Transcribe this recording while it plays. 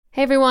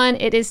Hey everyone,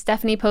 it is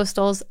Stephanie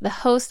Postles, the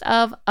host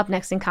of Up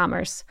Next in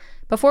Commerce.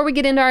 Before we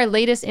get into our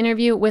latest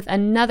interview with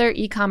another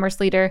e-commerce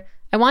leader,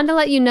 I wanted to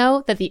let you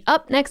know that the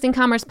Up Next in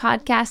Commerce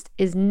podcast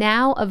is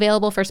now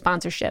available for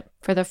sponsorship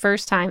for the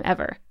first time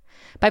ever.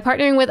 By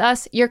partnering with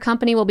us, your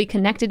company will be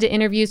connected to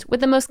interviews with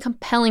the most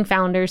compelling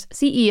founders,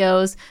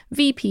 CEOs,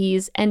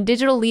 VPs, and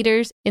digital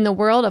leaders in the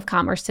world of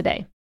commerce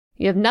today.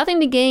 You have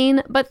nothing to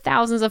gain but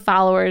thousands of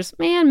followers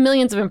and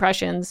millions of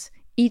impressions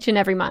each and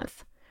every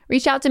month.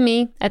 Reach out to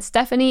me at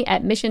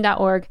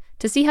stephanie@mission.org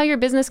to see how your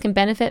business can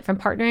benefit from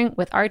partnering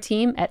with our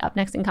team at Up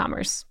Next in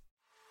Commerce.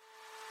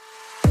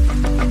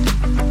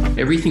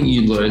 Everything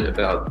you learn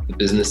about the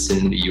business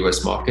in the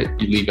US market,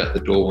 you leave at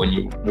the door when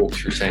you walk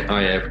through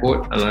Shanghai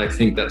Airport. And I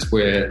think that's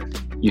where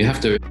you have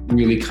to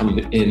really come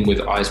in with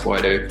eyes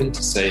wide open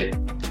to say,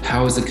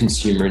 how is the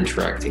consumer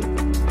interacting?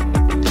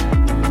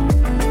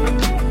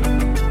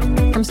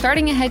 From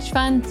starting a hedge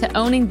fund to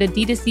owning the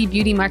D2C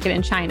beauty market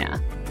in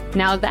China.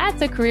 Now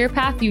that's a career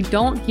path you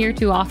don't hear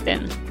too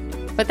often.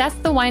 But that's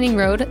the winding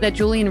road that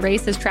Julian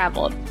Race has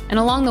traveled. And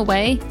along the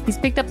way, he's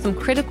picked up some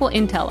critical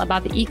intel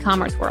about the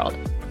e-commerce world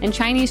and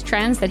Chinese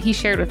trends that he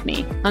shared with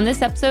me on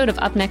this episode of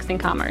Up Next in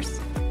Commerce.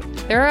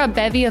 There are a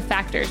bevy of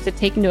factors to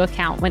take into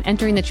account when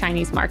entering the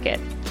Chinese market.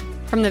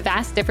 From the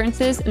vast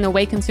differences in the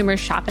way consumers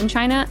shop in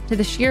China to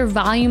the sheer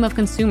volume of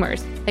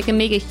consumers that can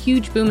make a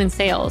huge boom in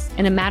sales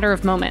in a matter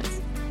of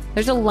moments.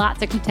 There's a lot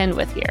to contend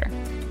with here.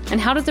 And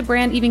how does a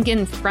brand even get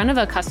in front of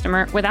a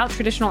customer without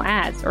traditional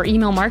ads or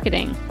email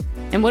marketing?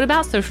 And what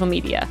about social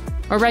media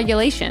or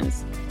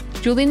regulations?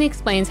 Julian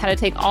explains how to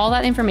take all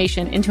that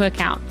information into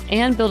account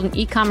and build an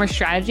e-commerce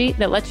strategy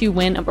that lets you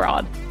win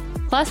abroad.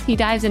 Plus, he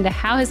dives into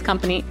how his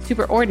company,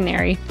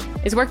 SuperOrdinary,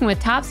 is working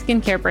with top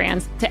skincare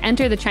brands to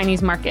enter the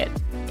Chinese market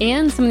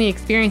and some of the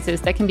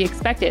experiences that can be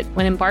expected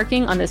when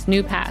embarking on this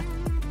new path.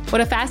 What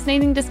a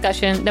fascinating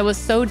discussion that was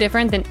so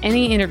different than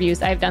any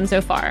interviews I've done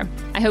so far.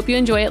 I hope you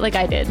enjoy it like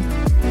I did.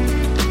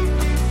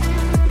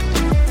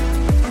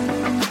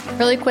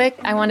 Really quick,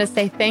 I want to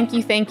say thank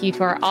you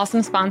to our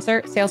awesome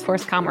sponsor,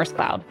 Salesforce Commerce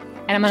Cloud.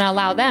 And I'm going to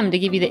allow them to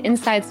give you the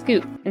inside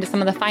scoop into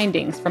some of the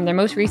findings from their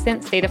most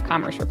recent State of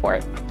Commerce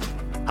report.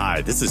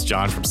 Hi, this is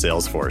John from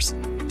Salesforce.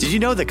 Did you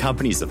know that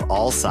companies of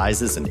all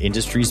sizes and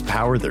industries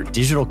power their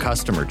digital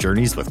customer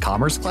journeys with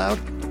Commerce Cloud?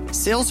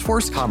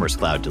 Salesforce Commerce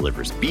Cloud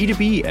delivers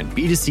B2B and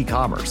B2C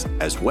commerce,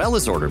 as well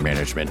as order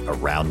management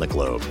around the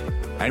globe.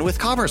 And with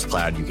Commerce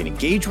Cloud, you can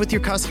engage with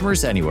your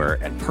customers anywhere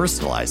and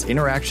personalize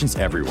interactions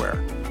everywhere.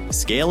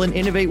 Scale and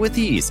innovate with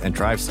ease and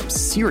drive some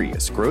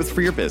serious growth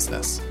for your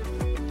business.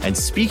 And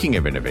speaking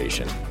of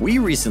innovation, we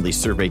recently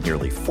surveyed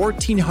nearly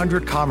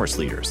 1,400 commerce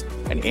leaders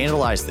and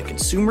analyzed the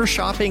consumer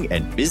shopping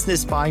and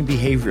business buying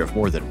behavior of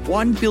more than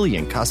 1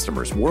 billion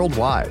customers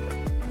worldwide.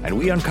 And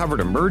we uncovered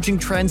emerging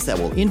trends that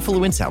will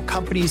influence how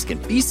companies can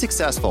be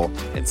successful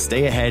and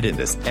stay ahead in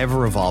this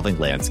ever-evolving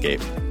landscape.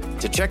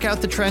 To check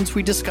out the trends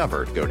we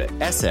discovered, go to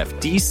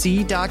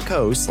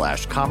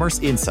sfdc.co/commerce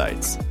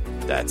insights.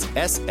 That's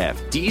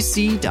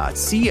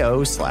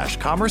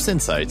sfdc.co/commerce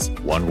insights,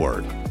 one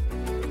word.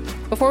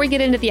 Before we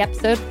get into the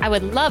episode, I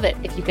would love it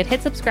if you could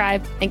hit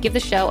subscribe and give the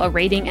show a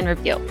rating and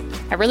review.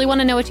 I really want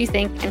to know what you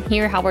think and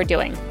hear how we're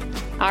doing.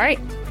 All right,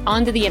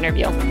 on to the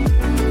interview.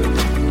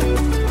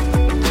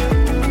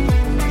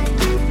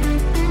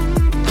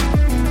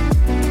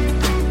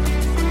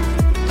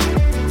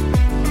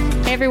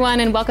 Hey everyone,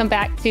 and welcome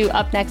back to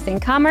Up Next in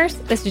Commerce.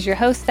 This is your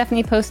host,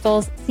 Stephanie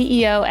Postles,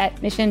 CEO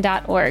at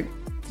mission.org.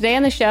 Today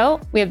on the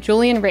show, we have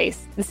Julian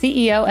Race, the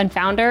CEO and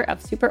founder of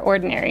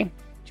SuperOrdinary.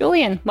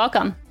 Julian,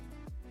 welcome.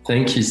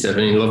 Thank you,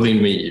 Stephanie. Lovely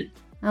to meet you.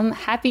 I'm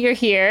happy you're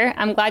here.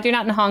 I'm glad you're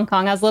not in Hong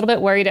Kong. I was a little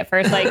bit worried at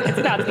first, like it's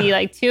about to be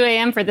like 2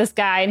 a.m. for this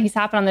guy and he's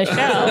hopping on the show.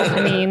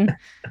 I mean,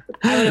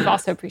 I would have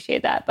also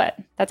appreciated that, but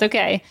that's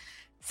okay.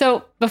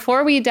 So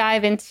before we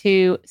dive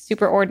into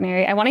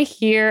SuperOrdinary, I want to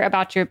hear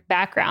about your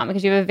background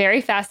because you have a very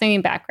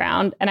fascinating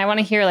background. And I want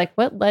to hear like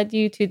what led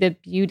you to the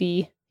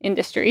beauty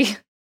industry?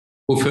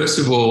 Well, first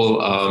of all,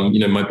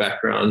 my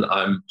background,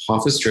 I'm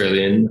half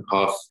Australian,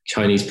 half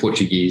Chinese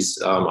Portuguese.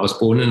 I was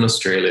born in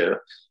Australia.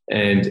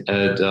 And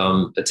at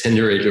a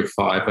tender age of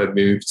 5, I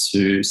moved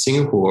to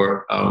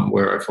Singapore,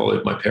 where I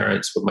followed my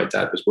parents when my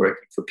dad was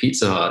working for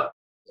Pizza Hut.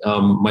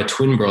 My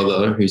twin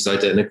brother, who's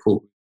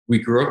identical, we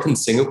grew up in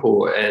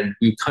Singapore and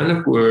we kind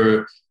of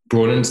were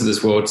brought into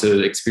this world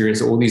to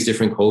experience all these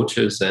different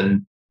cultures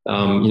and,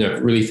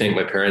 really thank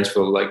my parents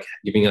for like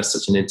giving us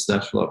such an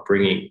international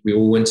upbringing. We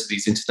all went to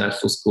these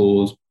international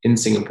schools in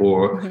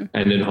Singapore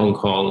and in Hong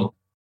Kong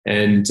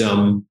and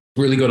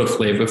really got a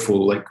flavor for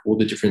like all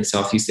the different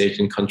Southeast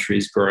Asian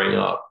countries growing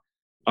up.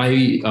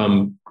 I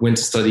went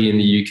to study in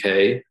the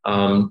UK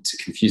to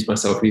confuse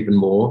myself even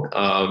more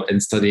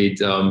and studied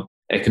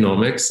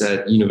economics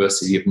at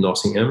University of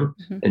Nottingham.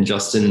 And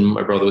Justin,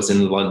 my brother, was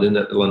in London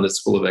at the London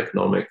School of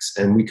Economics.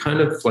 And we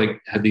kind of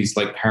like had these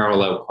like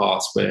parallel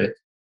paths where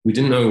we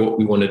didn't know what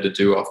we wanted to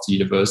do after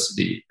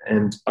university.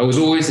 And I was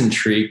always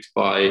intrigued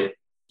by,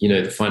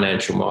 the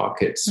financial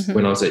markets.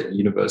 When I was at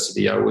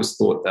university, I always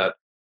thought that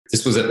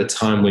this was at the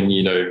time when,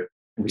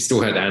 we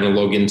still had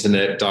analog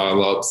internet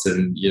dial-ups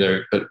and,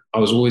 but I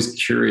was always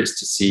curious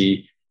to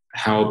see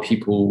how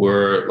people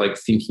were like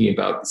thinking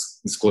about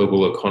this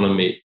global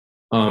economy.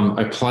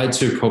 I applied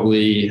to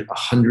probably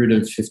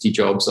 150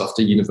 jobs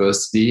after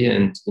university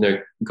and,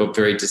 got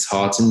very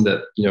disheartened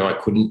that, I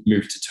couldn't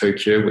move to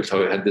Tokyo, which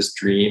I had this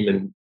dream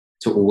and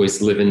to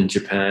always live in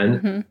Japan.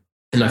 Mm-hmm.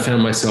 And I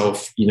found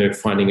myself,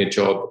 finding a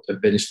job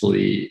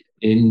eventually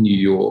in New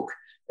York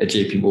at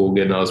JP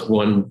Morgan. I was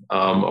one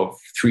of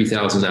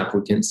 3,000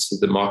 applicants to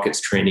the markets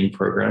training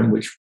program,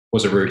 which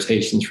was a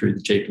rotation through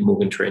the JP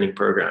Morgan training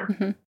program.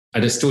 Mm-hmm. I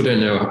just still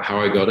don't know how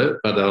I got it,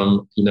 but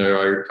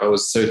I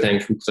was so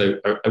thankful because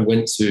I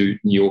went to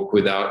New York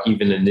without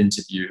even an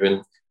interview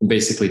and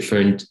basically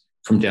phoned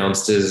from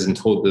downstairs and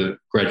told the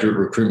graduate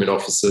recruitment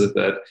officer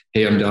that,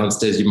 hey, I'm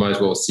downstairs, you might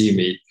as well see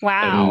me.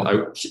 Wow.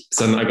 And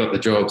so I got the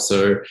job.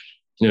 So,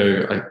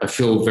 I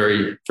feel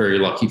very, very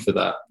lucky for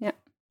that. Yeah.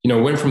 I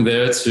went from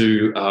there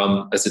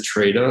to, as a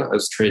trader, I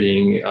was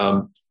trading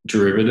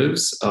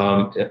derivatives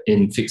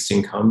in fixed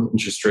income,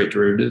 interest rate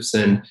derivatives.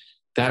 And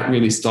that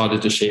really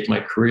started to shape my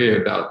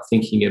career about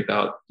thinking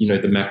about,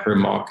 the macro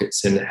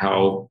markets and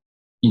how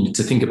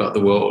to think about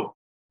the world.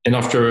 And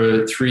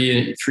after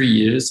three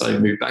years, I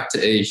moved back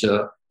to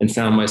Asia and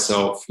found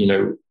myself,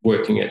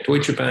 working at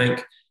Deutsche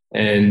Bank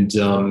and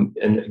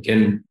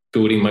again,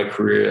 building my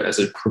career as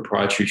a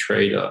proprietary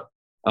trader.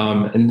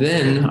 And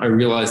then I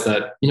realized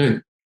that,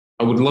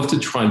 I would love to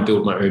try and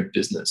build my own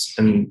business.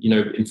 And,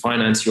 in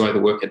finance, you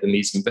either work at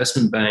these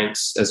investment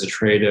banks as a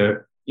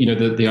trader.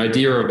 The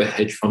idea of a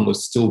hedge fund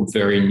was still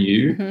very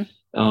new. Mm-hmm.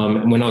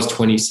 And when I was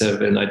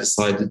 27, I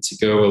decided to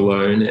go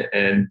alone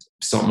and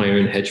start my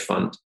own hedge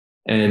fund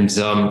and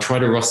try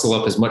to rustle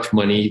up as much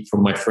money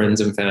from my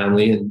friends and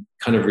family, and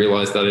kind of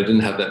realized that I didn't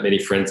have that many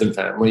friends and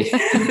family.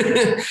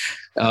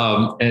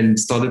 And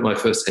started my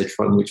first hedge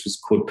fund, which was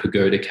called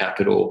Pagoda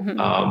Capital,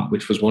 Mm-hmm.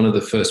 which was one of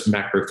the first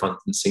macro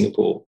funds in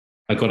Singapore.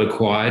 I got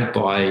acquired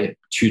by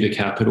Tudor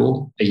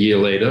Capital a year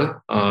later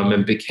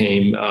and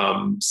became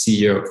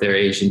CEO of their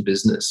Asian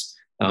business,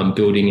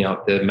 building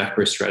out their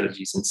macro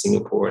strategies in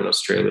Singapore and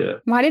Australia.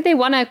 Why did they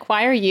want to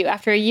acquire you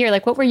after a year?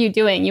 Like, what were you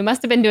doing? You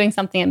must have been doing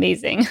something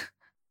amazing.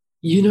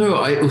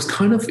 It was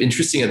kind of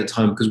interesting at the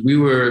time because we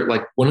were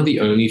like one of the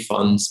only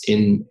funds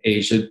in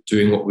Asia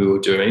doing what we were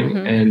doing.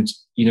 Mm-hmm. And,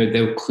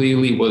 there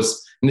clearly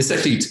was, and this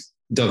actually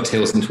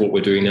dovetails into what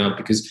we're doing now,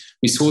 because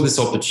we saw this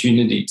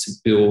opportunity to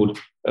build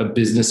a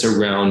business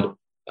around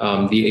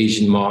the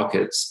Asian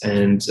markets.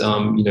 And,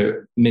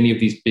 many of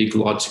these big,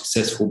 large,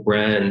 successful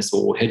brands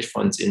or hedge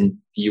funds in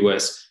the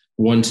US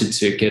wanted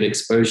to get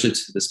exposure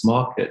to this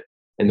market.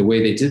 And the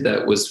way they did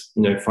that was,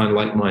 find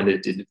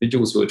like-minded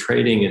individuals who were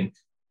trading.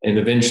 And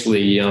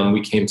eventually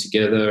we came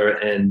together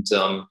and,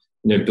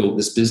 built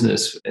this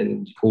business.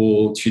 And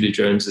Paul Tudor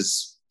Jones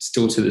is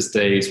still to this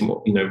day, is,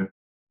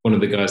 one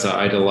of the guys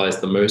I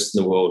idolize the most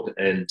in the world.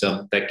 And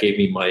that gave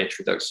me my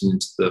introduction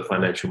into the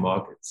financial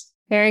markets.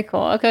 Very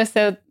cool. Okay,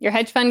 so your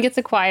hedge fund gets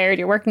acquired,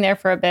 you're working there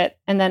for a bit,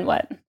 and then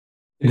what?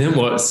 And then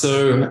what?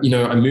 So,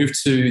 I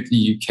moved to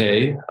the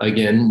UK,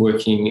 again,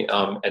 working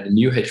at a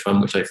new hedge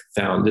fund, which I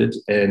founded.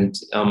 And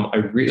I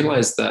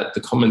realized that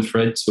the common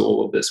thread to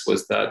all of this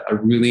was that I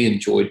really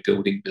enjoyed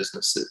building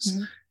businesses.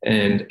 Mm-hmm.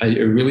 And I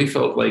really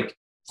felt like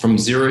from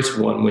 0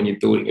 to 1, when you're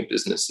building a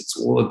business, it's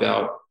all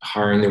about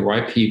hiring the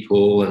right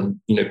people and,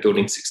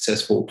 building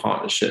successful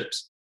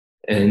partnerships.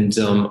 And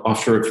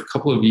after a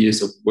couple of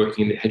years of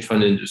working in the hedge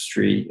fund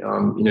industry,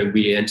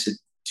 we entered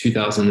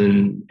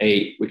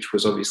 2008, which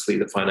was obviously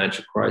the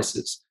financial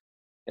crisis.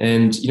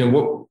 And,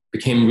 what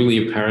became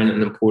really apparent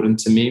and important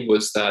to me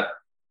was that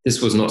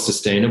this was not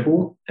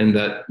sustainable and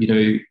that,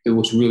 it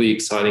was really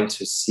exciting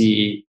to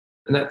see.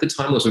 And at the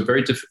time, it was a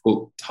very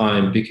difficult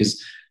time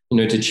because,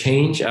 to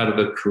change out of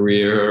a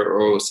career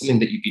or something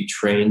that you'd be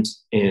trained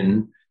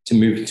in to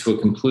move into a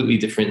completely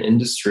different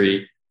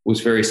industry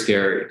was very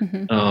scary.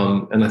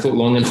 Mm-hmm. And I thought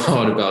long and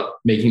hard about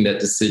making that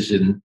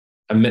decision.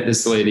 I met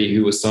this lady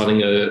who was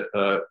starting a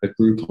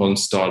Groupon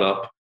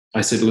startup.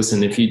 I said,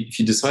 listen, if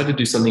you decide to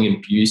do something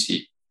in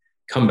beauty,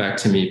 come back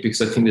to me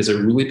because I think there's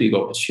a really big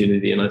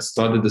opportunity. And I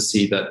started to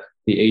see that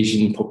the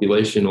Asian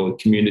population or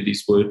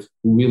communities were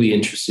really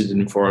interested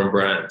in foreign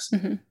brands.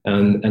 Mm-hmm.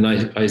 And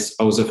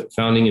I was a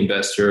founding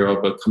investor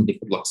of a company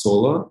called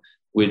Luxola,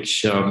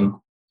 which,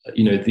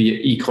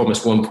 the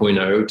e-commerce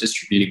 1.0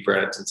 distributing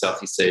brands in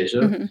Southeast Asia.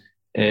 Mm-hmm.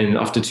 And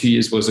after 2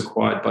 years was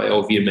acquired by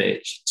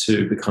LVMH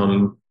to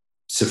become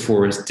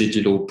Sephora's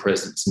digital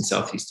presence in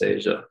Southeast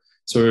Asia.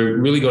 So I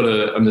really got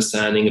an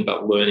understanding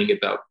about learning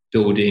about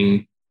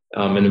building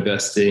and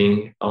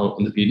investing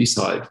on the beauty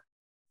side.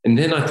 And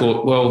then I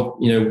thought, well,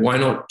 why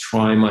not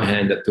try my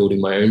hand at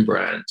building my own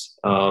brand?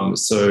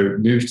 So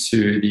moved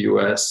to the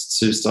US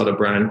to start a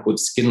brand called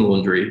Skin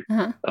Laundry,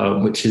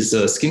 which is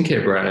a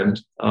skincare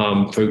brand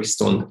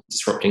focused on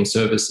disrupting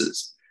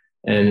services.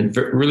 And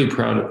really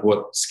proud of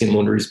what Skin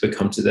Laundry has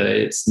become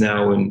today. It's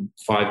now in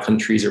 5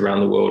 countries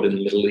around the world, in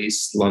the Middle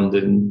East,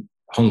 London,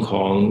 Hong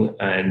Kong,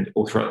 and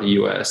all throughout the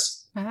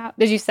US. Wow.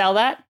 Did you sell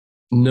that?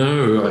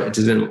 No, I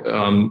didn't.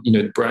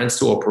 The brand's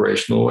still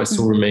operational. I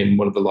still remain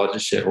one of the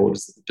largest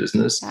shareholders of the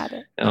business. Got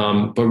it.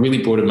 But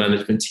really brought a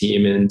management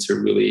team in to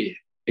really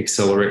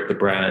accelerate the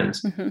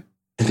brand.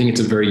 I think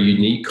it's a very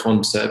unique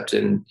concept,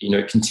 and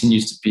it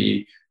continues to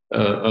be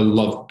a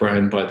loved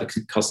brand by the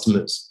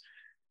customers.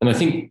 And I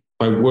think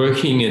by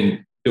working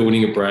and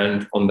building a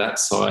brand on that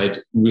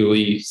side,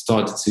 really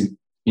started to,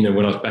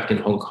 when I was back in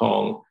Hong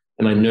Kong,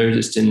 and I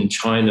noticed in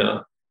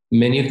China,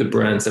 many of the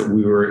brands that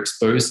we were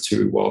exposed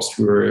to whilst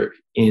we were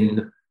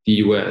in the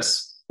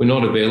US were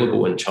not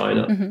available in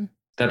China.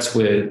 That's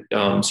where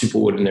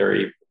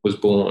Superordinary was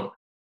born.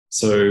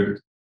 So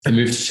I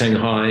moved to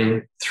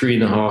Shanghai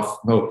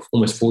 3.5,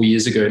 almost 4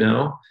 years ago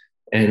now,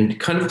 and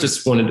kind of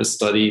just wanted to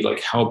study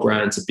like how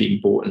brands are being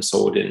bought and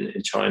sold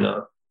in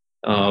China.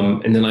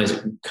 And then I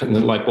kind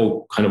of light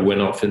bulb kind of went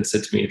off and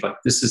said to me, like,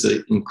 this is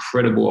an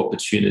incredible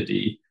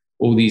opportunity.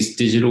 All these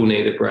digital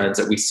native brands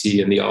that we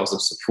see in the aisles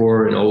of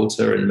Sephora and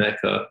Ulta and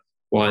Mecca,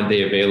 why aren't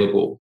they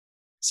available?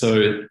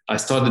 So I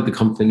started the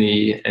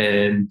company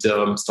and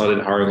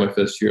started hiring my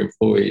first few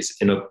employees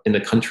in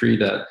a country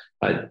that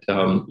I had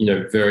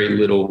very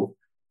little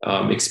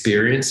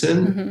experience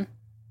in,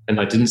 and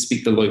I didn't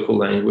speak the local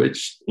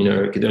language.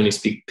 I could only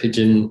speak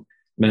Pidgin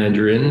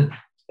Mandarin,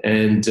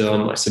 and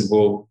I said,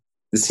 well,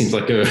 this seems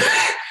like a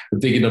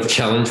big enough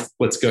challenge.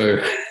 Let's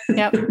go.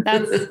 Yep,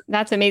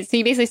 that's amazing. So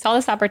you basically saw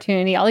this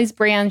opportunity. All these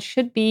brands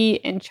should be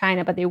in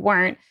China, but they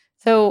weren't.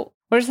 So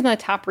what are some of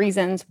the top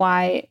reasons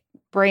why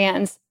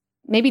brands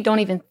maybe don't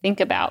even think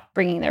about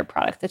bringing their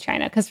products to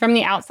China? Because from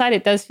the outside,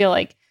 it does feel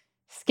like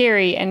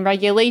scary and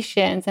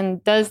regulations.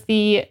 And does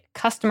the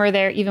customer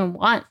there even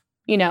want,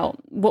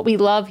 what we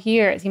love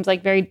here? It seems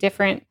like very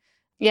different.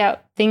 Yeah,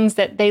 things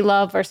that they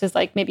love versus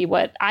like maybe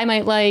what I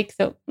might like.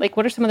 So like,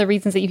 what are some of the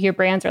reasons that you hear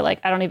brands are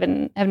like,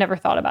 have never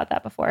thought about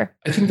that before?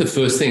 I think the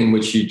first thing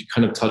which you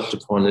kind of touched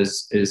upon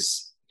is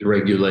the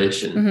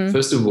regulation.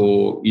 First of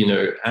all,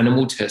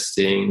 animal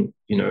testing,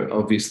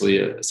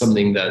 obviously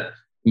something that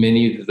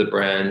many of the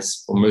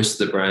brands or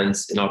most of the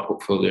brands in our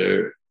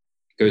portfolio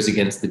goes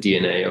against the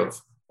DNA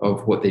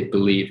of what they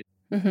believe.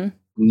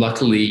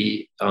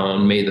 Luckily,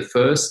 on May the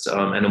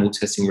 1st, animal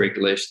testing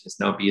regulation is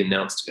now being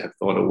announced to have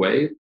gone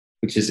away,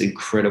 which is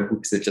incredible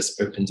because it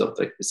just opens up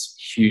like this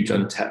huge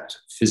untapped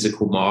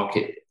physical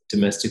market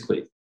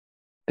domestically.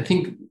 I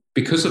think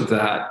because of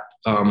that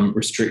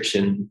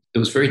restriction, it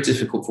was very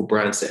difficult for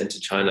brands to enter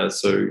China.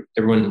 So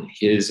everyone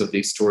hears of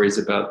these stories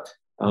about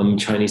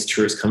Chinese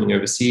tourists coming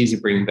overseas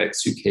and bringing back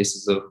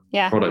suitcases of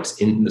products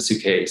in the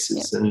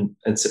suitcases and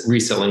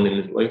reselling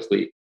them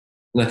locally.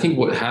 And I think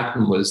what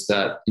happened was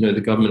that,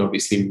 the government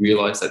obviously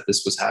realized that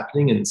this was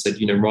happening and said,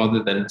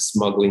 rather than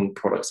smuggling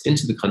products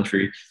into the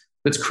country,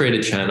 let's create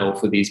a channel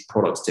for these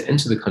products to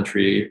enter the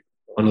country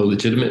on a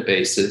legitimate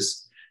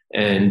basis.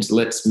 And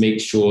let's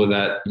make sure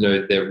that,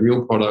 they're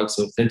real products,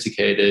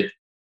 authenticated,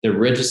 they're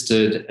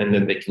registered, and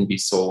then they can be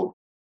sold.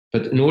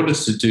 But in order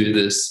to do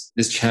this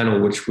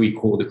channel, which we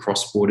call the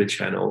cross-border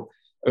channel,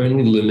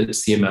 only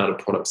limits the amount of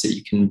products that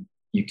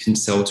you can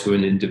sell to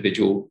an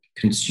individual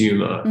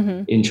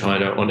consumer in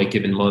China on a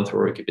given month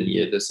or a given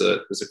year. There's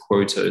a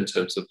quota in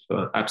terms of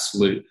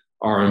absolute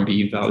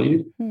RMB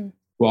value.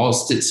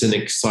 Whilst it's an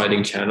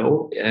exciting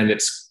channel and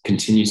it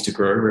continues to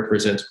grow,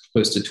 represents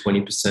close to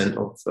 20%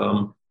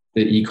 of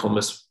the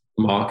e-commerce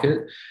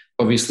market,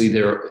 obviously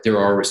there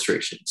are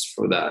restrictions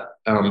for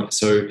that.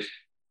 So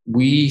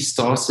we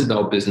started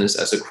our business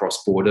as a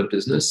cross-border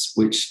business,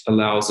 which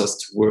allows us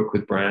to work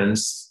with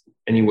brands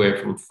anywhere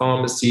from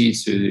pharmacy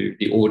to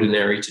The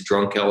Ordinary to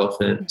Drunk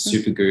Elephant,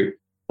 Supergoop.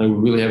 And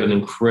we really have an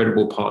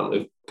incredible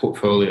partner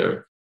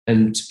portfolio.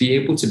 And to be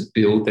able to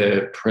build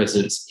their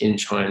presence in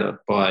China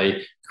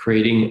by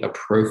creating a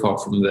profile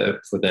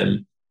for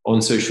them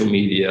on social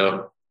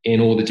media, in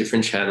all the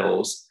different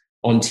channels,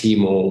 on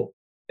Tmall,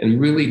 and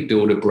really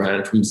build a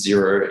brand from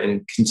zero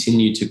and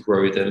continue to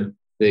grow them.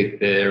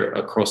 They're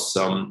across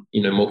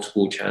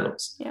multiple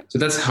channels. So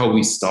that's how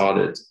we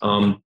started.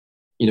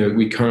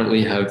 We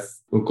currently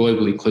we're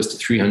globally close to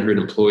 300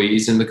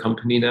 employees in the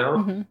company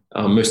now,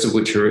 most of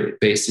which are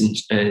based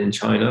in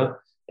China.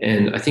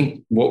 And I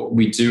think what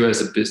we do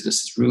as a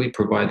business is really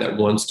provide that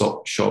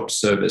one-stop shop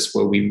service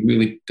where we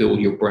really build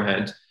your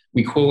brand.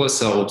 We call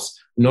ourselves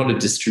not a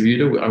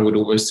distributor. I would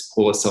almost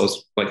call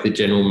ourselves like the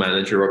general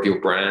manager of your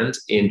brand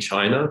in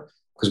China,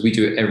 because we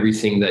do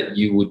everything that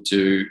you would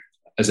do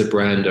as a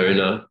brand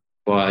owner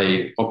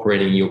by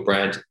operating your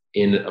brand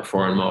in a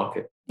foreign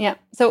market. Yeah.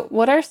 So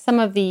what are some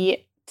of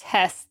the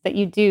tests that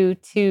you do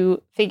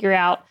to figure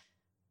out,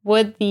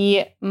 would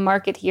the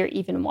market here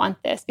even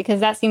want this?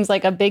 Because that seems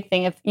like a big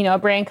thing. If, a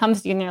brand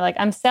comes to you and you're like,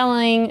 I'm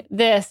selling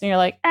this, and you're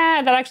like,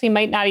 that actually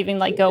might not even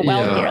go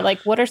well here.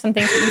 Like, what are some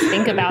things that you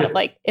think about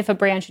of if a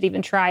brand should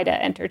even try to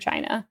enter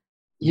China?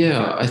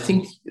 Yeah, that's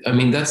the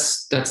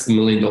 $1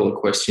 million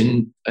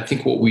question. I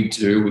think what we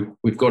do,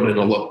 we've gotten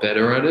a lot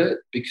better at it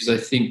because I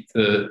think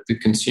the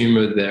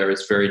consumer there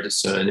is very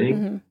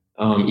discerning.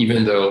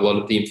 Even though a lot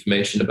of the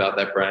information about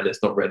that brand is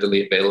not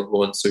readily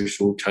available on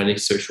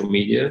Chinese social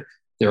media,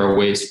 there are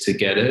ways to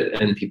get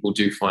it, and people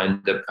do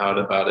find out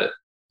about it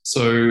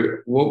So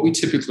what we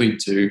typically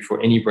do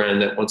for any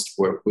brand that wants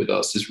to work with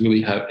us is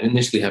really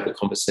initially have a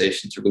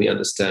conversation to really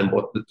understand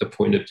what the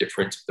point of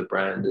difference of the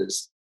brand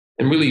is,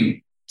 and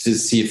really to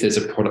see if there's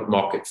a product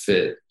market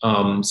fit.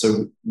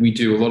 So we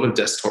do a lot of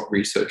desktop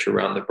research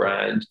around the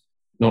brand,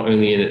 not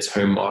only in its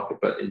home market,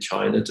 but in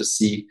China, to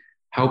see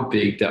how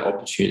big that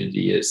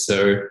opportunity is.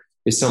 So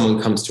if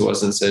someone comes to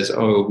us and says,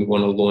 oh, we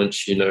want to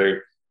launch,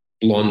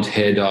 blonde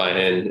hair dye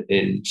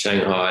in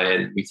Shanghai,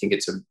 and we think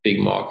it's a big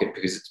market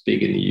because it's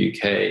big in the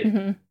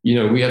UK,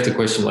 we have to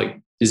question, like,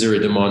 is there a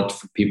demand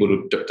for people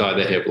to dye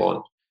their hair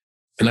blonde?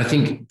 And I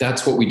think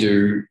that's what we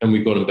do, and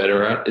we've gotten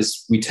better at,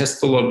 is we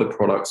test a lot of the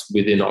products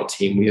within our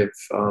team. We have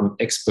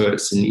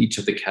experts in each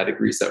of the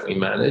categories that we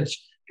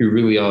manage who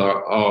really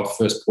are our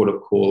first port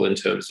of call in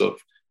terms of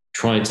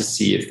trying to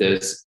see if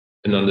there's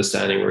an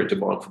understanding or a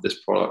demand for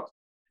this product.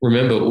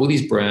 Remember, all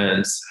these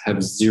brands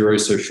have zero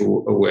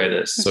social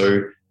awareness.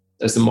 So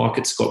as the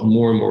market's got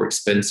more and more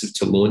expensive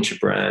to launch a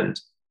brand,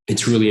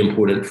 it's really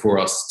important for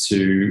us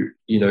to,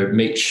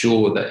 make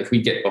sure that if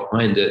we get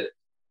behind it,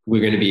 we're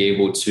going to be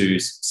able to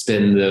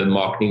spend the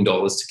marketing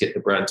dollars to get the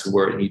brand to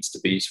where it needs to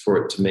be for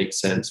it to make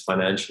sense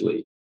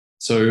financially.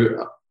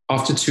 So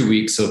after 2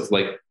 weeks of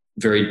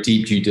very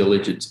deep due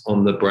diligence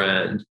on the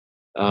brand,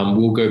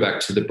 we'll go back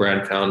to the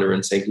brand founder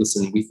and say,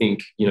 listen, we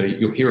think,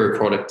 your hero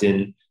product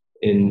in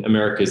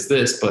America is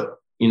this, but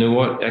you know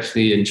what?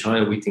 Actually, in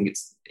China, we think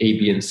it's A,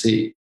 B, and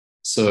C.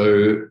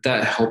 So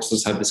that helps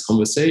us have this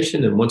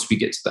conversation. And once we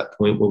get to that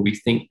point where we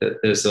think that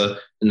there's an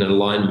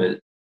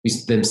alignment, we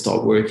then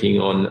start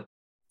working on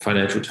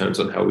financial terms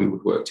on how we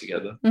would work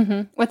together.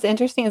 What's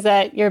interesting is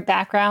that your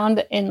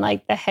background in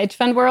the hedge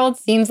fund world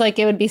seems like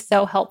it would be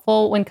so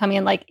helpful when coming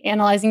in,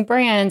 analyzing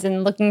brands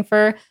and looking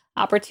for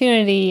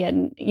opportunity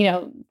and,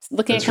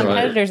 looking at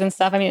competitors and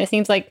stuff. I mean, it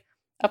seems like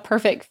a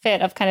perfect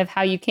fit of kind of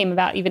how you came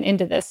about even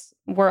into this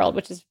world,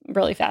 which is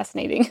really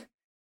fascinating.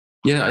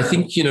 Yeah, I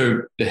think,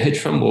 the hedge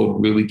fund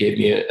world really gave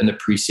me an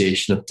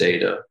appreciation of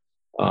data,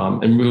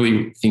 and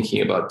really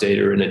thinking about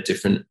data in a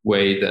different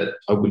way that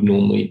I would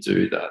normally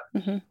do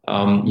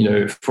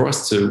that. For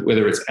us to,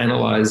 whether it's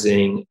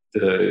analyzing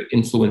the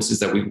influencers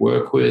that we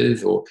work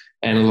with or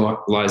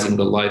analyzing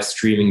the live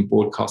streaming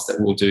broadcast that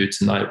we'll do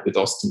tonight with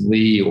Austin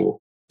Lee, or,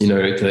 the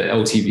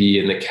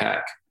LTV and the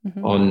CAC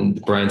on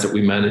the brands that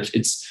we manage,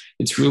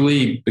 it's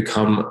really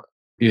become,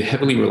 you're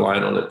heavily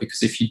reliant on it,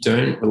 because if you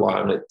don't rely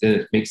on it, then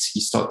it makes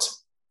you start to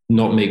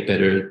not make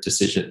better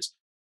decisions.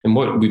 And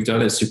what we've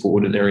done at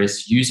SuperOrdinary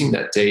is, using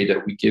that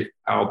data, we give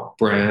our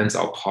brands,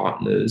 our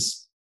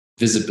partners,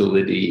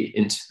 visibility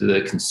into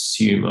the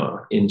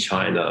consumer in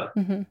China.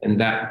 And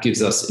that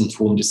gives us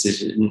informed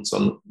decisions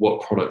on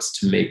what products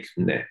to make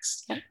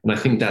next. And I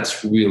think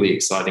that's really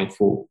exciting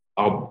for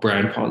our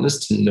brand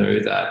partners to know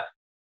that,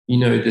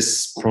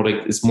 this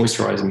product, this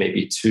moisturizer may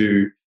be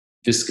too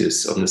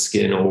viscous on the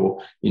skin,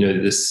 or,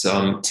 this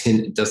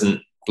tint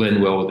doesn't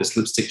blend well, this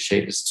lipstick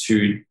shade is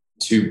too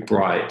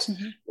bright.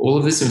 All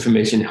of this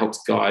information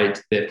helps guide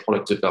their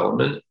product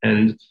development.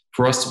 And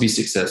for us to be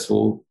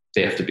successful,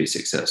 they have to be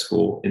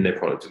successful in their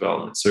product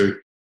development. So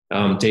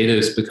data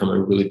has become a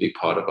really big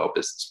part of our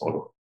business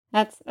model.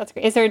 That's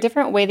great. Is there a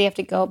different way they have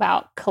to go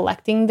about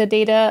collecting the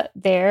data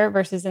there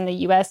versus in the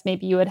US?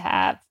 Maybe you would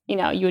have, you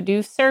would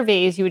do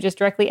surveys, you would just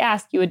directly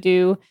ask, you would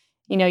do,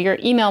 your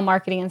email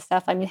marketing and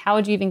stuff. I mean, how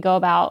would you even go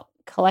about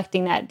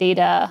collecting that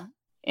data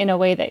in a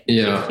way that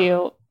keeps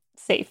you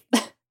safe?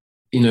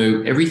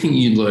 Everything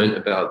you learn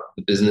about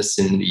the business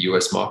in the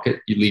US market,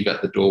 you leave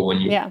at the door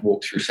when you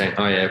walk through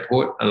Shanghai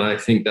airport. And I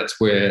think that's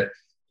where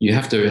you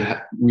have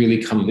to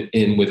really come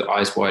in with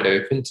eyes wide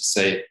open to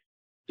say,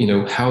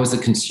 how is the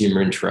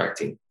consumer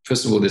interacting?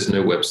 First of all, there's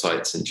no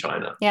websites in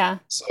China.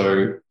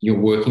 So you're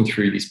working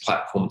through these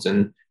platforms.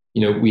 And,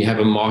 we have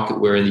a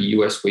market where in the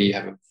US where you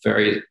have a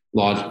very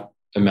large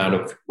amount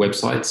of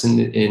websites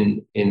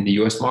in the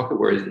US market,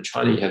 whereas in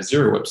China you have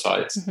zero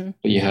websites,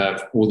 but you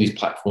have all these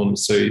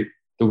platforms. So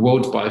the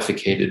world's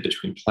bifurcated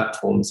between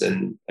platforms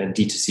and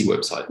D2C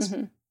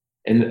websites.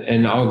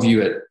 And our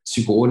view at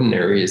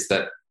SuperOrdinary is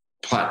that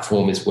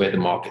platform is where the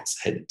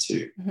market's headed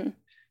to.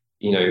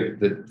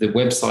 The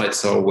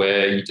websites are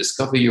where you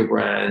discover your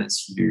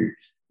brands, you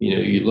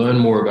learn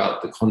more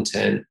about the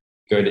content,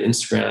 you go to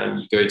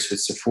Instagram, you go to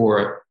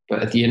Sephora.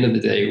 But at the end of the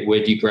day,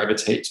 where do you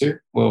gravitate to?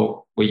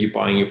 Well, where you're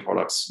buying your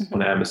products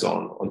on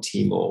Amazon, on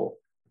Tmall,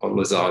 on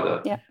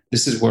Lazada.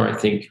 This is where I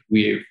think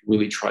we've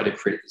really tried to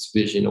create this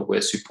vision of where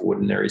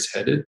SuperOrdinary is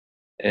headed.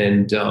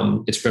 And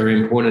it's very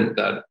important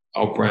that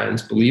our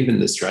brands believe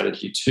in this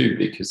strategy too,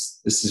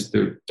 because this is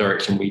the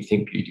direction we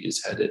think beauty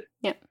is headed.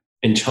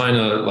 In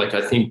China,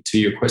 I think to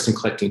your question,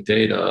 collecting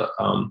data,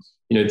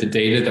 the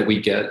data that we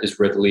get is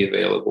readily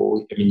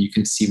available. I mean, you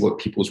can see what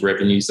people's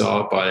revenues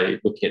are by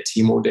looking at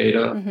Tmall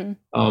data.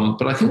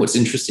 But I think what's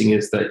interesting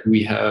is that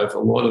we have a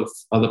lot of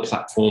other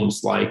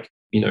platforms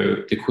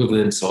the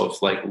equivalents of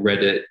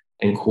Reddit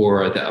and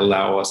Quora that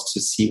allow us to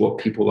see what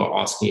people are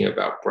asking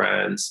about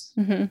brands.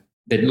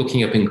 They're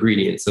looking up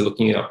ingredients. They're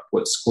looking up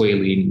what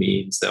squalene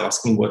means. They're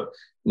asking what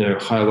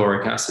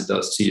hyaluronic acid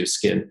does to your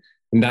skin.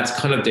 And that's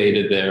kind of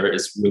data there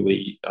is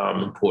really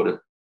important.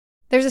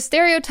 There's a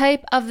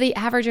stereotype of the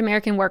average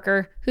American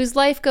worker whose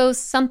life goes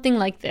something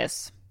like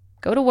this.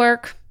 Go to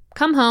work,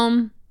 come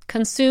home,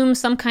 consume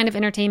some kind of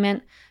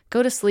entertainment,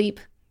 go to sleep,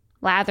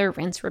 lather,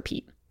 rinse,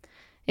 repeat.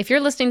 If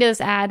you're listening to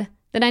this ad,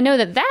 then I know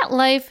that that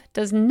life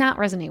does not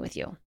resonate with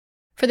you.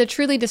 For the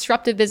truly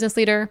disruptive business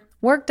leader,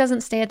 work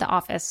doesn't stay at the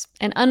office,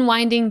 and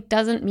unwinding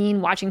doesn't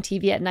mean watching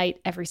TV at night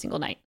every single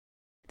night.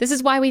 This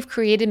is why we've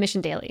created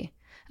Mission Daily,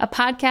 a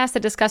podcast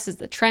that discusses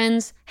the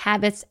trends,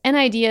 habits, and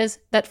ideas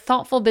that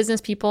thoughtful business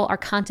people are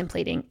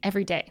contemplating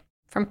every day.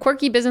 From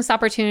quirky business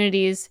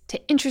opportunities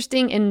to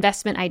interesting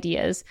investment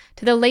ideas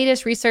to the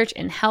latest research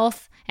in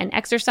health and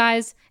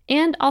exercise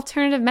and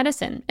alternative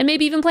medicine, and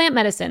maybe even plant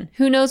medicine.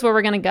 Who knows where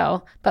we're going to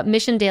go, but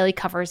Mission Daily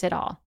covers it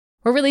all.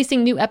 We're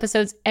releasing new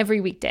episodes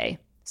every weekday.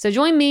 So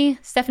join me,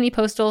 Stephanie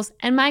Postles,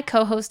 and my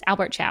co-host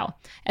Albert Chow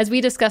as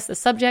we discuss the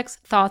subjects,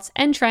 thoughts,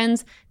 and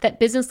trends that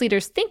business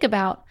leaders think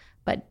about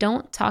but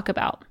don't talk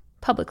about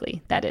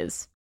publicly, that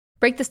is.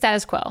 Break the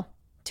status quo.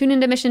 Tune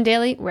into Mission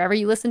Daily wherever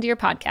you listen to your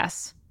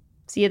podcasts.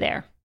 See you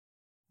there.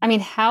 I mean,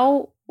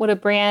 how would a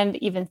brand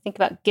even think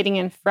about getting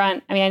in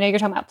front? I mean, I know you're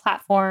talking about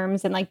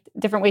platforms and like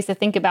different ways to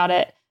think about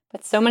it,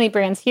 but so many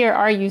brands here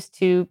are used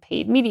to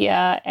paid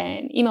media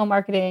and email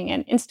marketing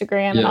and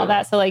Instagram and all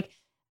that. So like,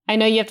 I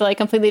know you have to like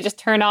completely just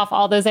turn off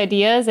all those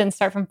ideas and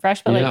start from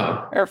fresh,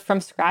 but or from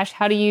scratch.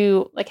 How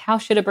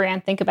should a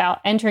brand think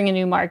about entering a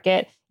new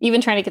market? Even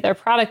trying to get their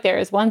product there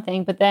is one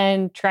thing, but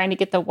then trying to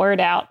get the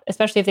word out,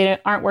 especially if they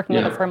aren't working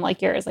with a firm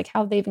like yours, like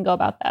how would they even go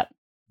about that?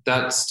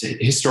 That's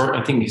historic.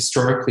 I think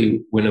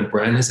historically, when a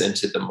brand has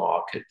entered the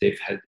market, they've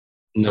had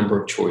a number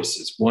of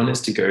choices. One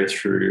is to go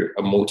through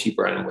a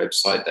multi-brand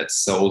website that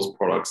sells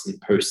products and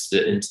posts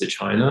it into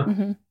China.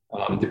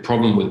 Mm-hmm. The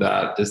problem with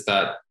that is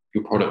that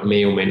your product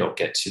may or may not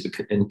get to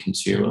the end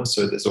consumer.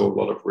 So there's a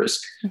lot of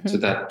risk. Mm-hmm. So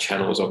that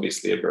channel is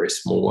obviously a very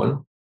small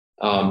one.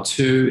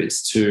 Two,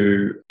 it's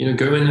to,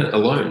 go in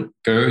alone,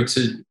 go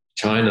to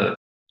China,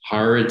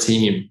 hire a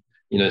team,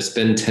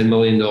 spend $10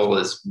 million,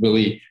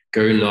 really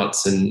go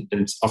nuts. And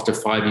after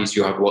 5 years,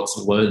 you'll have lots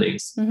of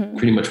learnings, mm-hmm.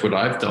 pretty much what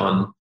I've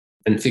done,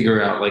 and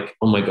figure out like,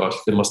 oh my gosh,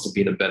 there must have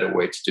been a better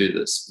way to do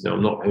this.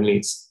 I'm not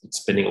only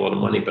spending a lot of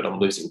money, but I'm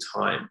losing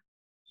time.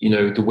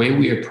 The way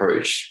we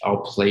approach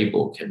our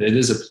playbook, and it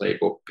is a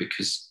playbook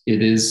because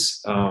it is,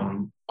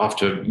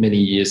 after many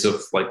years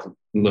of like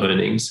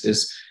learnings,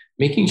 is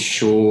making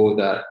sure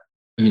that,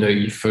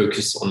 you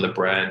focus on the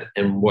brand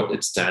and what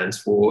it stands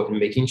for, and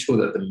making sure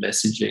that the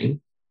messaging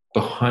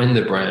behind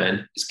the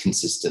brand is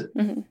consistent.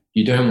 Mm-hmm.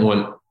 You don't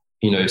want,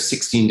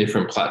 16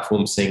 different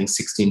platforms saying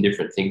 16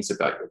 different things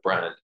about your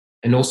brand.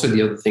 And also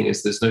the other thing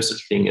is there's no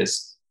such thing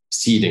as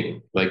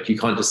seeding. Like you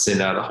can't just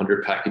send out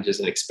 100 packages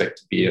and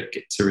expect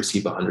to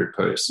receive 100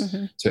 posts.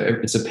 Mm-hmm. So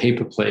it's a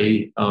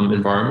pay-per-play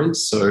environment.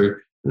 So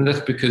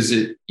that's because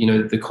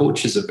the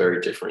cultures are very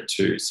different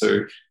too.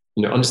 So,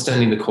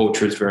 understanding the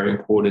culture is very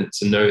important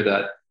to know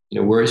that,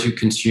 whereas you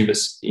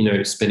consumers,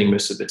 spending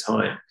most of the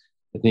time,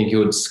 I think it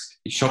would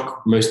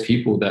shock most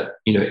people that,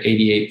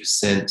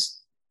 88%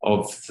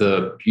 of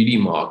the beauty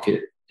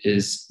market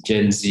is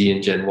Gen Z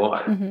and Gen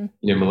Y,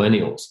 mm-hmm.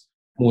 Millennials.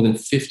 More than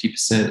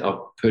 50%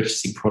 are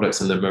purchasing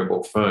products on their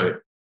mobile phone.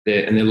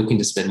 They're looking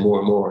to spend more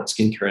and more on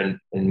skincare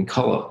and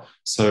color.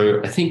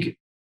 So I think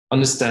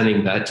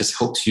understanding that just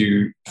helps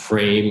you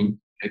frame,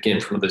 again,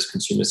 from those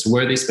consumers. So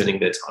where are they spending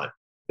their time?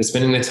 They're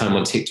spending their time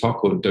on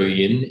TikTok or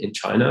Douyin in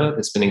China.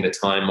 They're spending their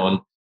time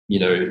on,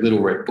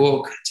 Little Red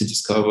Book to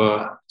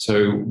discover.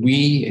 So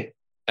we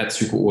at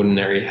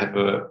SuperOrdinary have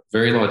a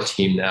very large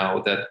team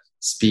now that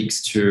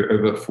speaks to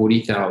over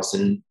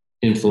 40,000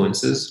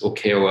 influencers or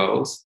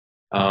KOLs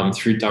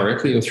through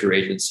directly or through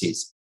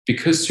agencies.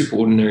 Because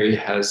SuperOrdinary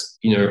has,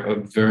 a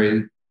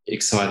very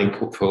exciting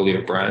portfolio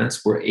of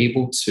brands, we're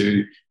able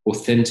to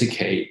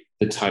authenticate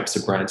the types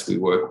of brands we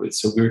work with.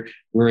 So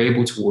we're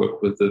able to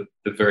work with the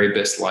very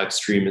best live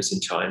streamers in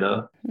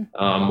China.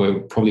 We're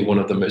probably one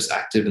of the most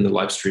active in the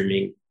live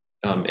streaming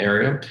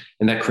area,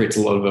 and that creates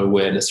a lot of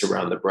awareness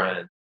around the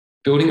brand.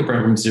 Building a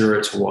brand from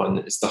 0 to 1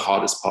 is the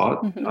hardest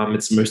part. Mm-hmm.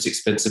 It's the most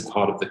expensive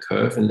part of the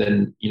curve, and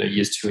then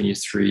years 2 and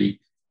years 3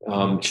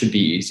 should be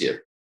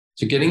easier.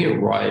 So getting it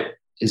right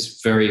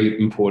is very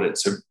important.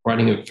 So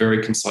writing a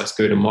very concise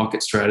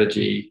go-to-market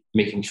strategy,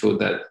 making sure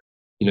that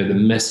the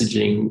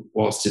messaging,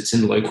 whilst it's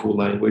in local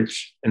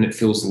language and it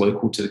feels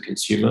local to the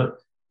consumer,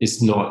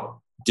 is not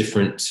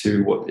different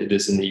to what it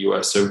is in the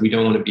US. So we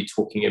don't want to be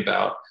talking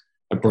about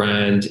a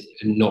brand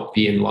and not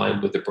be in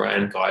line with the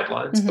brand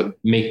guidelines, mm-hmm. but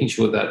making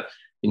sure that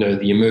the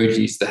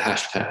emojis, the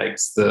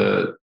hashtags,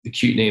 the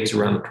cute names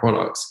around the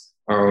products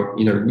are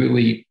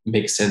really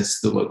make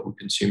sense to the local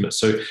consumer.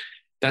 So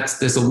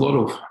there's a lot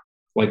of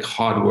like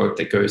hard work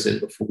that goes in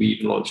before we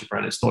even launch a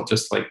brand. It's not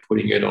just like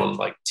putting it on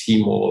like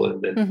Tmall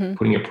and then mm-hmm.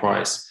 putting a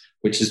price,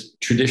 which is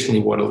traditionally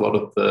what a lot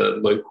of the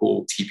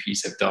local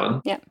TPs have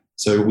done. Yeah.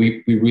 So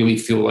we really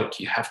feel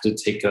like you have to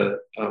take a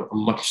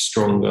much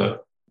stronger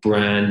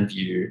brand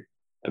view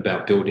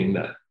about building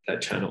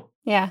that channel.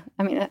 Yeah,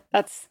 I mean,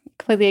 that's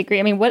completely agree.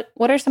 I mean, what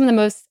are some of the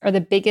most or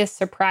the biggest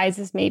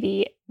surprises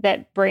maybe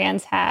that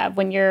brands have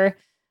when you're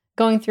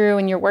going through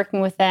and you're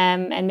working with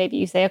them and maybe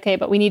you say, okay,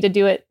 but we need to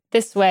do it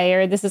this way,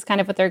 or this is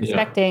kind of what they're Yeah.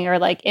 expecting, or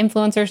like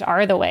influencers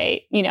are the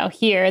way,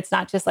 here. It's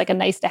not just like a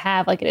nice to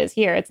have like it is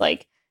here. It's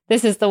like,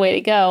 this is the way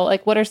to go.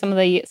 Like, what are some of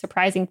the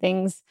surprising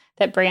things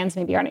that brands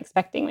maybe aren't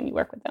expecting when you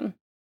work with them?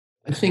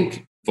 I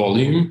think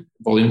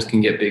volumes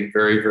can get big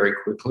very, very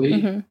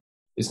quickly. Hmm.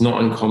 It's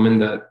not uncommon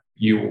that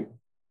you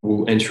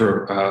will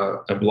enter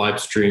a live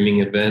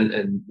streaming event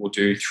and will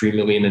do 3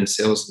 million in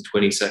sales in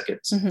 20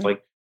 seconds. Hmm.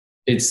 Like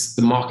it's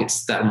the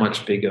market's that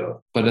much bigger.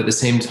 But at the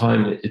same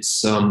time,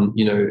 it's,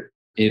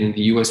 in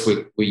the US,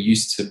 we're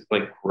used to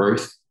like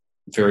growth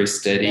very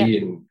steady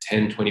and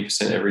 10,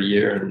 20% every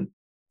year.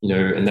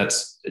 And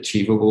that's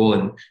achievable.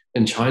 And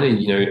in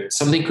China,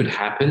 something could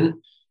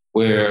happen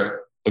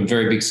where a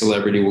very big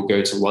celebrity will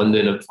go to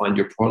London and find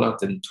your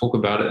product and talk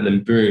about it. And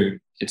then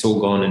boom, it's all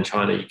gone in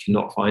China. You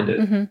cannot find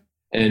it. Hmm.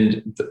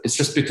 And it's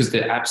just because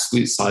the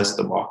absolute size of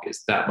the market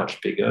is that much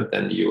bigger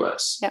than the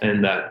US. Yep.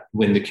 And that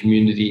when the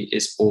community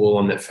is all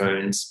on their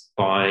phones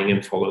buying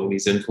and following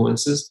these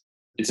influencers,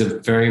 it's a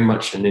very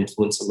much an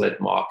influencer-led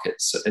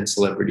market and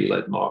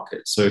celebrity-led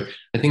market. So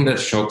I think that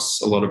shocks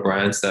a lot of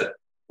brands that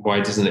why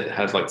doesn't it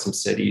have like some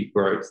steady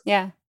growth?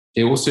 Yeah.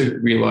 They also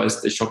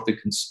realized the shock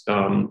difference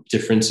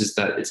is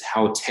that it's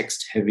how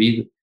text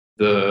heavy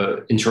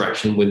the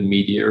interaction with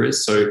media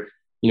is. So,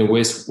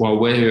 while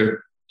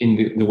we're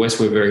in the West,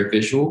 we're very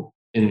visual.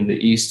 In the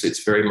East,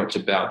 it's very much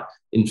about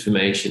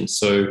information.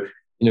 So,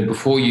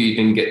 before you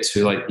even get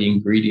to like the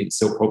ingredients,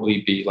 there'll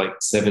probably be like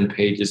 7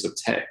 pages of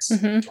text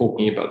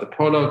talking about the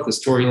product, the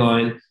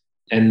storyline.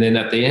 And then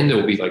at the end,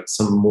 there'll be like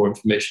some more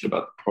information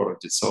about the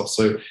product itself.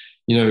 So,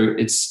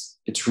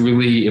 it's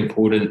really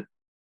important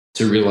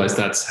to realize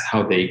that's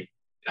how they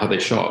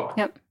shop.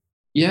 Yep.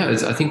 Yeah,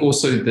 I think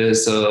also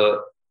there's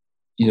the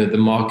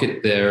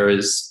market there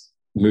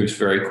moves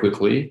very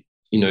quickly.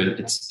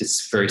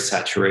 It's very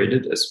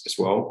saturated as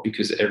well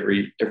because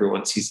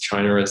everyone sees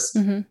China as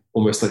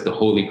almost like the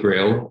holy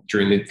grail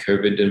during the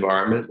COVID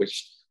environment,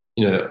 which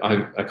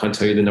I can't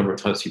tell you the number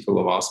of times people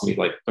have asked me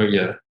like, oh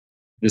yeah,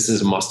 this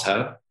is a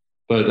must-have.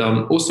 But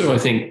also I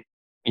think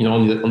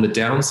on the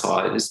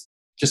downside is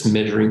just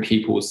measuring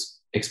people's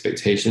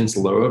expectations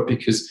lower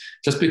because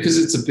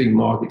it's a big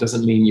market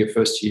doesn't mean your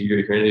first year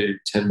you're going to do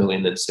 10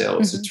 million in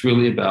sales. It's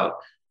really about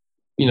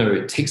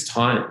it takes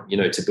time,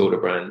 to build a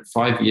brand.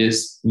 5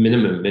 years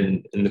minimum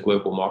in the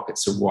global market.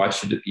 So why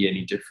should it be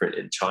any different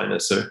in China?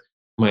 So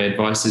my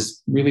advice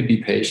is really be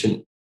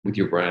patient with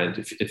your brand.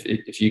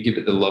 If you give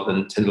it the love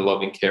and tender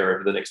love and care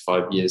over the next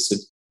 5 years, so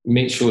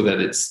make sure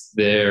that it's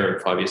there in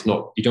 5 years.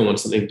 Not you don't want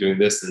something doing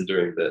this and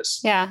doing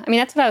this. Yeah. I mean,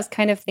 that's what I was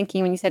kind of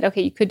thinking when you said,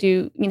 okay, you could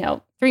do,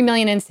 3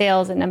 million in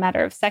sales in a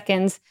matter of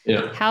seconds.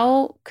 Yeah.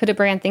 How could a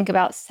brand think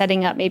about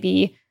setting up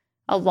maybe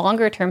a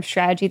longer term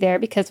strategy there?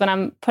 Because when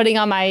I'm putting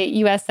on my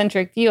US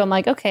centric view, I'm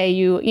like, okay,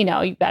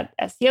 you've got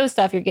SEO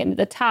stuff, you're getting to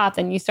the top,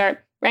 and you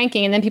start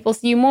ranking, and then people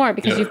see you more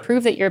because you've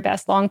proved that you're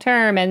best long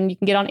term, and you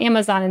can get on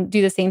Amazon and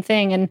do the same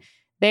thing. And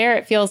there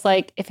it feels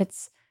like if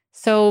it's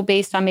so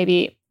based on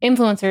maybe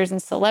influencers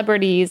and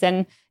celebrities,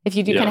 and if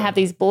you do kind of have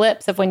these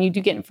blips of when you do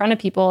get in front of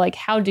people, like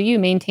how do you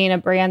maintain a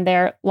brand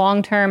there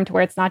long term to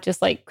where it's not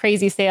just like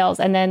crazy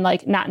sales and then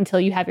like not until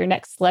you have your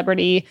next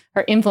celebrity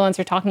or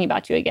influencer talking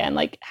about you again?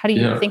 Like how do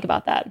you think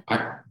about that?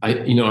 I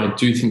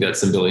do think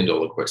that's $1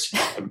 billion question.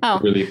 I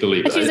really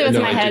believe that. I choose it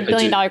in my head, $1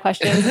 billion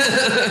questions.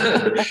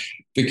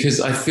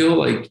 Because I feel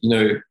like,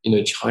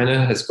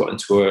 China has gotten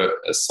to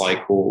a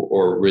cycle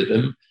or a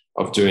rhythm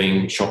of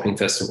doing shopping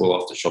festival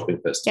after shopping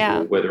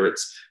festival, whether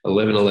it's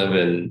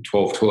 11/11,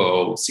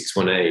 12/12,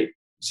 618,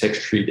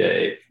 Secretary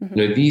Day.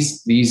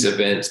 These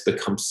events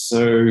become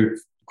so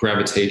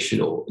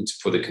gravitational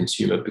for the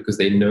consumer because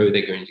they know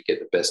they're going to get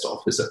the best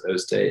offers at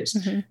those days.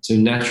 So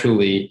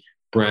naturally,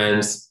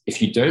 brands,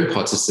 if you don't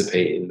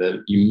participate in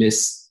them, you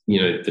miss,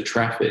 the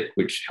traffic,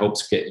 which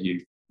helps get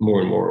you more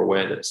and more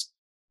awareness.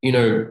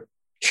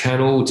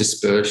 Channel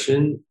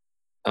dispersion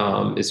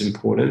is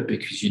important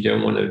because you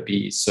don't want to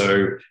be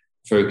so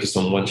focused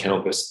on one channel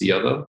versus the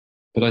other.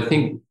 But I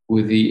think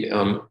with the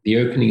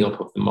opening up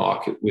of the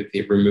market with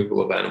the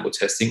removal of animal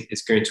testing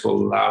is going to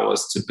allow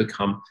us to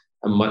become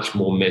a much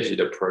more measured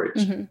approach.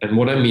 And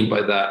what I mean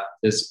by that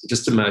is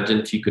just imagine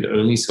if you could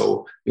only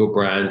sell your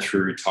brand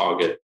through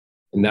Target,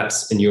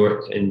 and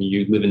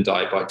you live and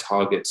die by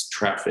Target's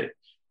traffic.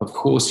 Of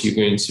course, you're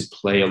going to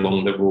play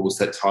along the rules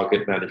that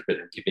Target management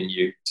have given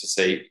you to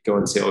say, go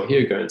and sell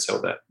here, go and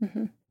sell that.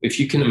 If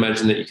you can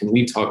imagine that you can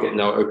leave Target and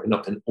now open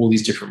up in all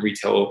these different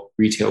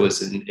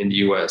retailers in the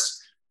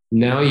US,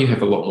 now you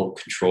have a lot more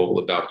control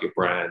about your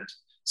brand.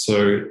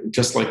 So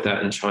just like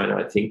that in China,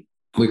 I think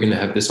we're going to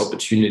have this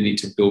opportunity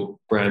to build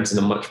brands in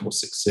a much more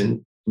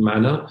succinct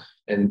manner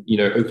and,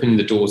 open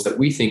the doors that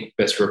we think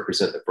best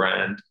represent the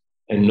brand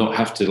and not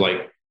have to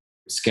like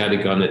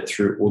scattergun it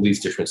through all these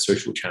different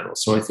social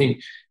channels. So I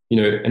think,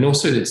 and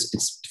also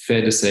it's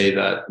fair to say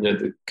that,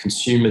 the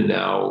consumer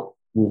now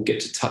will get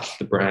to touch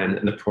the brand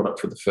and the product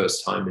for the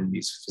first time in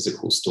these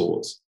physical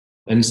stores.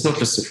 And it's not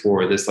just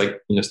Sephora. There's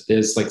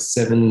there's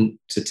 7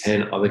 to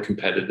 10 other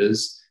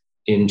competitors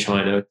in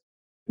China,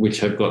 which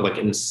have got like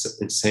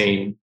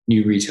insane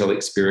new retail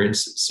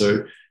experiences.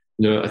 So,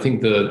 I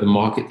think the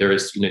market there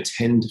is,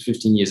 10 to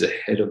 15 years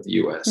ahead of the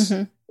US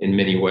in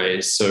many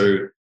ways.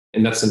 So,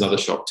 and that's another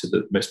shock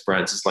to most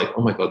brands. It's like,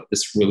 oh my God,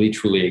 this really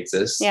truly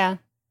exists. Yeah.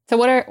 So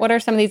what are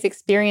some of these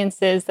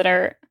experiences that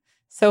are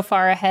so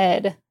far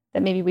ahead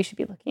that maybe we should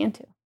be looking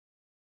into?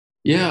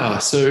 Yeah.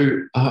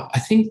 So I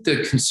think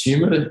the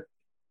consumer,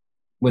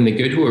 when they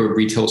go to a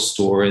retail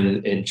store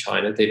in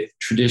China, they've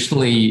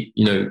traditionally,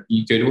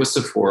 you go to a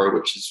Sephora,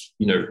 which is,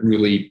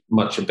 really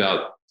much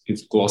about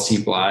it's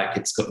glossy black.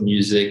 It's got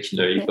music.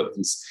 You've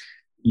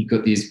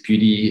got these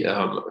beauty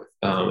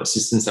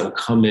assistants that will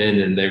come in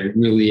and they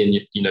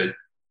really,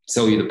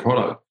 sell you the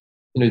product.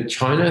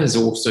 China has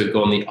also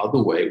gone the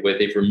other way where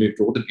they've removed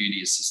all the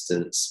beauty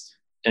assistants,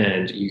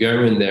 and you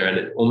go in there and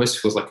it almost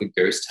feels like a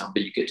ghost town,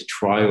 but you get to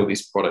try all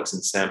these products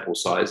in sample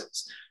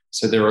sizes.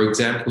 So there are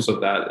examples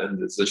of that, and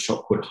there's a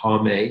shop called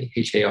Harmay,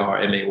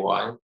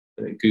 Harmay.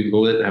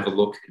 Google it and have a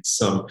look.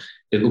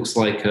 It looks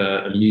like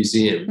a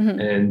museum,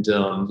 and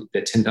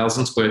they're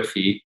 10,000 square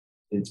feet.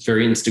 It's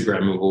very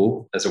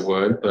Instagrammable as a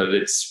word, but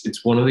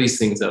it's one of these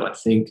things that I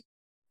think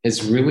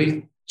has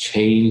really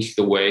changed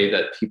the way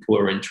that people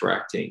are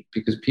interacting,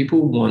 because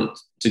people want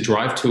to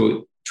drive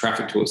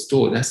traffic to a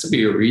store. There has to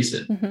be a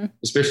reason,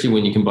 especially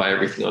when you can buy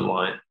everything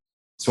online.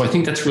 So I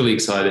think that's really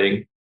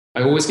exciting.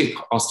 I always get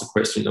asked the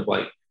question of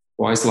like,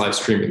 why is live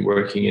streaming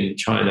working in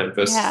China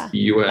versus the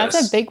US?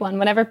 That's a big one.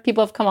 Whenever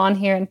people have come on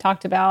here and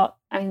talked about,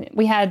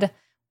 we had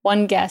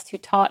one guest who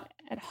taught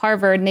at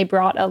Harvard, and they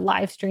brought a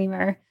live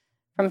streamer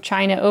from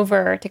China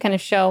over to kind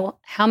of show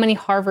how many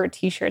Harvard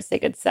t-shirts they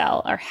could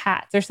sell or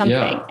hats or something.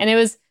 Yeah. And it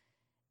was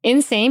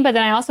insane. But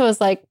then I also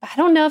was like, I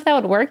don't know if that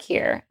would work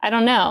here. I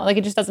don't know. Like,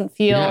 it just doesn't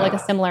feel like a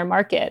similar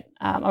market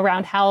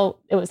around how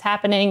it was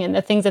happening and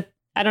the things that,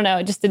 I don't know,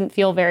 it just didn't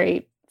feel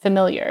very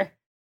familiar.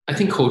 I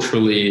think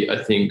culturally,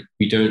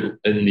 we don't,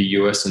 in the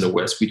US and the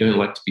West, we don't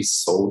like to be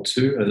sold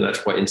to. And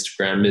that's why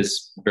Instagram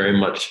is very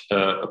much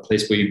a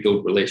place where you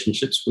build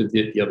relationships with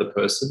the other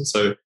person.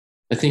 So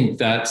I think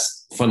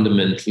that's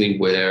fundamentally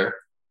where,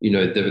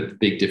 the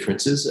big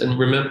differences. And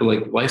remember,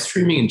 like, live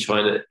streaming in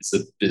China is a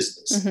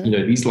business.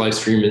 These live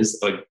streamers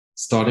like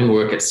starting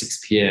work at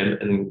 6 p.m.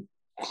 and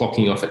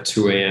clocking off at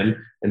 2 a.m.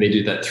 And they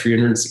do that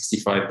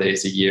 365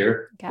 days a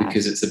year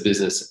because it's a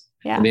business.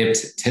 Yeah. And they have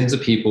tens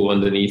of people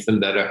underneath them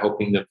that are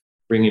helping them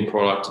bring in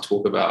product to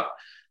talk about.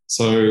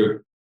 So,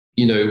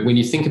 when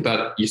you think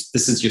about this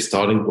is your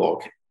starting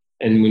block.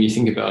 And when you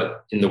think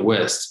about in the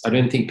West, I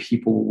don't think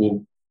people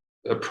will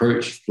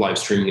approach live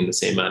streaming in the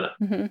same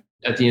manner.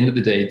 At the end of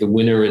the day, the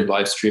winner in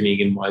live streaming,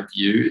 in my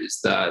view,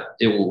 is that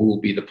it will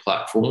be the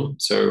platform.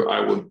 So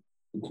I would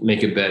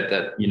make a bet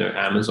that,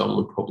 Amazon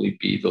would probably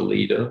be the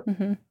leader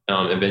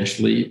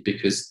eventually,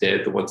 because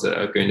they're the ones that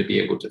are going to be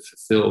able to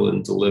fulfill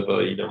and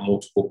deliver,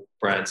 multiple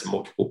brands and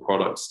multiple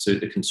products to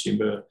the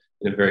consumer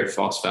in a very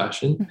fast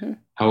fashion.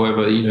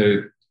 However,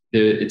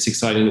 it's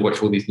exciting to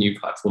watch all these new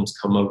platforms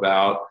come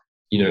about,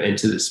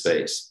 enter the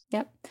space.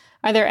 Yep.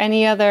 Are there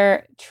any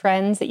other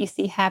trends that you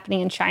see happening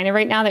in China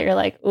right now that you're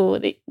like, ooh,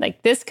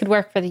 this could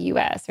work for the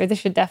US, or this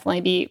should definitely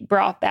be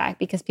brought back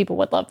because people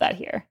would love that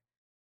here?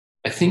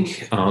 I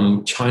think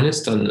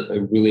China's done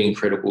a really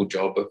incredible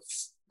job of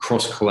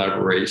cross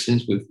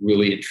collaborations with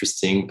really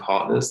interesting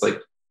partners, like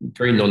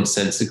very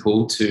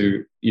nonsensical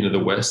to, the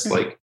West.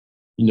 Like,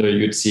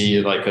 you'd see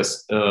like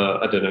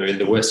in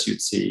the West,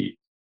 you'd see,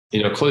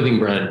 a clothing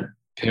brand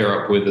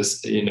pair up with a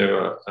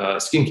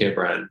skincare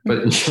brand. But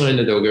in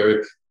China, they'll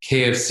go,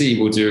 KFC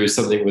will do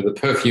something with a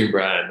perfume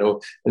brand,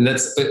 or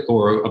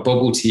a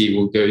bubble tea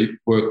will go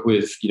work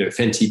with,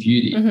 Fenty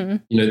Beauty.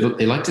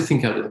 They like to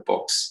think out of the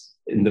box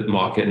in the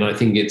market. And I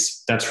think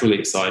that's really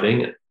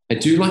exciting. I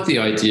do like the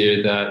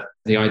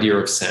idea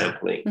of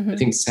sampling. I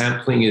think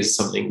sampling is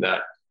something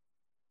that,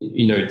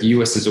 the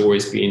US has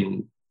always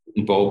been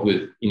involved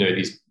with,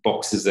 these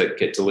boxes that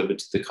get delivered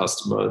to the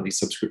customer, these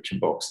subscription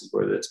boxes,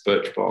 whether it's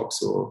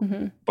Birchbox or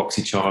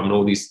BoxyCharm and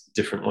all these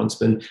different ones.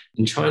 But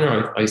in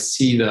China, I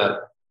see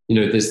that,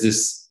 there's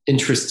this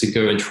interest to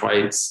go and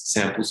try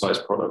sample size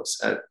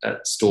products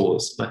at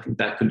stores. And I think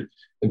that could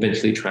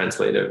eventually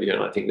translate over here,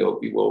 and I think they'll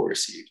be well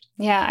received.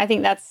 Yeah, I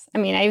think I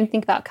even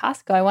think about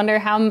Costco. I wonder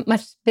how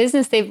much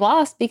business they've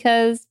lost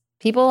because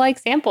people like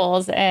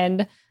samples.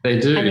 And they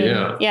do,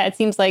 Yeah, it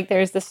seems like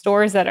there's the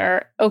stores that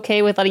are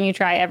okay with letting you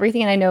try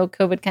everything. And I know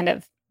COVID kind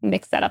of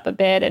mixed that up a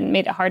bit and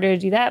made it harder to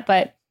do that.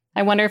 But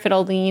I wonder if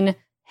it'll lean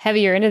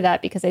heavier into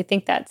that, because I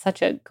think that's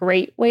such a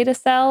great way to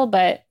sell.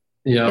 But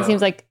it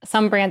seems like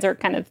some brands are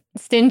kind of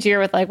stingier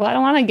with like, well, I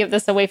don't want to give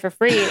this away for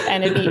free.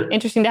 And it'd be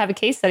interesting to have a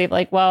case study of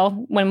like,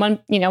 well,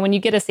 when you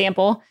get a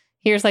sample,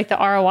 here's like the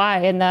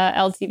ROI and the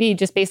LTV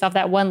just based off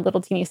that one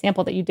little teeny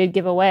sample that you did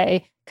give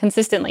away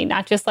consistently,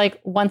 not just like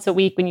once a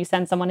week when you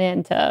send someone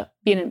in to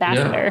be an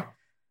ambassador.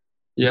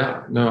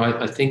 Yeah. No,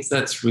 I think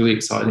that's really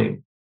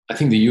exciting. I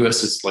think the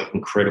US is like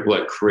incredible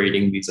at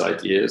creating these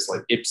ideas.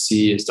 Like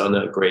Ipsy has done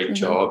a great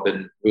job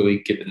and really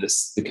given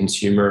the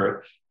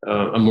consumer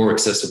a more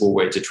accessible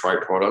way to try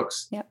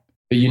products. Yep.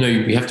 But,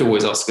 we have to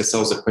always ask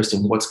ourselves the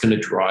question, what's going to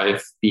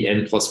drive the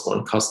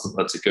N+1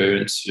 customer to go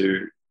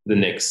into the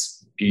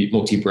next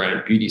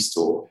multi-brand beauty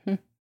store?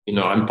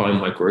 I'm buying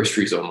my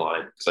groceries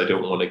online because I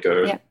don't want to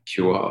go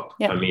queue up.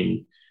 I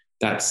mean,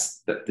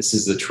 this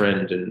is the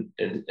trend and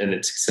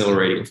it's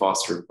accelerating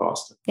faster and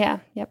faster. Yeah.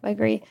 Yep. I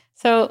agree.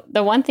 So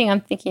the one thing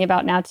I'm thinking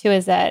about now too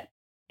is that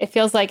it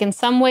feels like in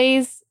some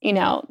ways,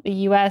 the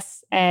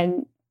US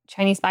and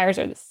Chinese buyers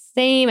are the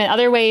same, and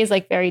other ways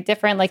like very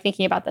different, like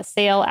thinking about the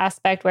sale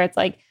aspect where it's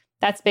like,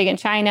 that's big in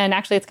China. And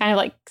actually it's kind of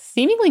like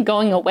seemingly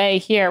going away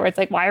here where it's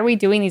like, why are we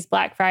doing these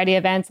Black Friday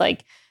events?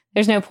 Like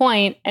there's no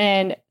point.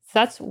 And so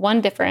that's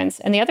one difference.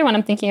 And the other one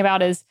I'm thinking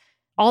about is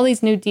all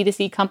these new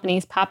D2C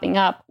companies popping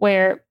up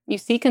where you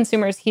see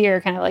consumers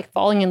here kind of like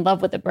falling in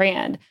love with the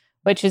brand,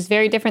 which is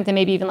very different than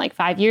maybe even like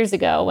 5 years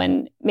ago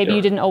when maybe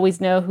you didn't always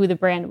know who the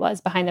brand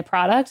was behind the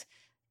product.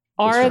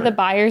 Are the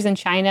buyers in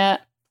China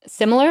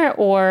similar,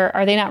 or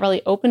are they not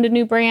really open to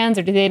new brands,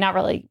 or do they not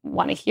really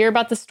want to hear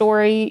about the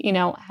story?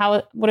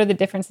 What are the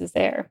differences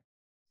there?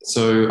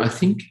 So I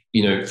think,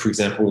 for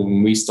example,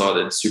 when we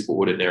started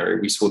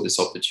SuperOrdinary, we saw this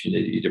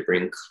opportunity to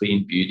bring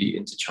clean beauty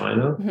into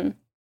China.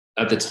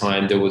 At the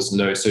time, there was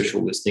no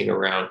social listening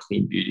around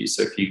clean beauty.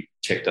 So if you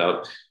checked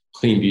out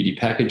clean beauty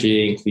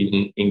packaging,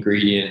 clean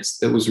ingredients,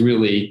 there was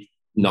really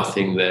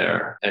nothing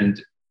there.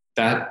 And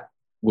that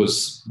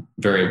was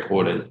very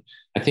important.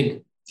 I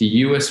think the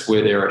US,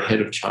 where they're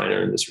ahead of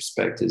China in this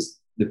respect, is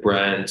the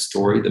brand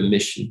story, the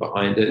mission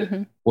behind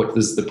it. What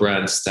does the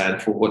brand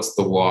stand for? What's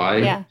the why?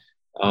 Yeah.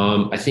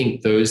 I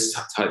think those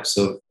types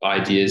of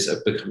ideas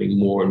are becoming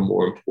more and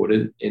more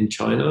important in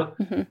China.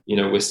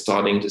 We're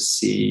starting to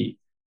see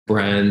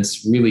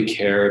brands really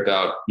care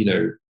about,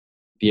 the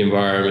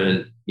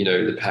environment,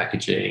 the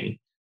packaging,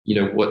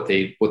 what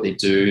they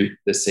do,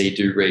 the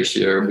say-do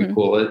ratio, we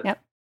call it. Yep.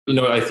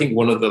 I think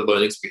one of the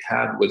learnings we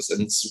had was,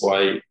 and this is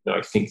why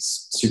I think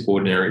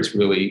SuperOrdinary is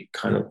really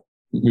kind of,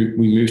 we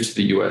moved to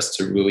the US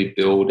to really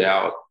build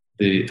out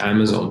the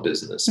Amazon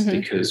business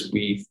because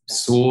we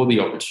saw the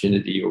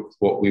opportunity of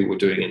what we were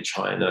doing in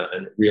China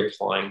and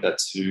reapplying that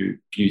to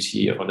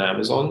beauty on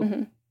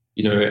Amazon.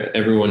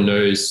 Everyone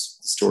knows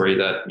the story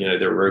that,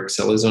 there are rogue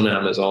sellers on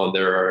Amazon.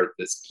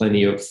 There's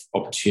plenty of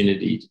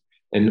opportunity,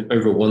 and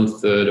over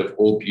 1/3 of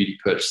all beauty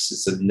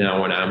purchases are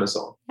now on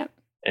Amazon. Yep.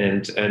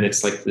 And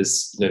it's like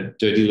this,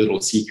 dirty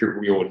little secret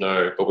we all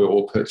know, but we're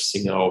all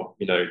purchasing our,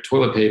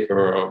 toilet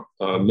paper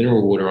or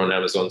mineral water on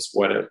Amazon. So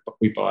why don't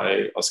we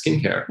buy our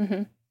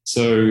skincare?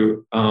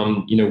 So,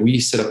 we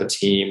set up a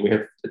team. We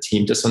have a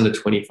team just under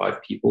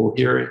 25 people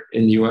here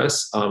in the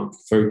US,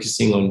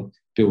 focusing on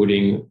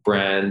building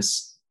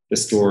brands, the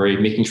story,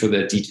 making sure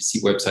that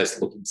D2C websites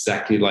look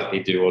exactly like they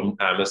do on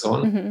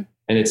Amazon.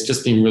 And it's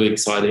just been really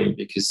exciting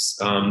because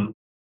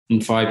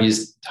in 5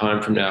 years'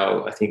 time from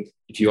now, I think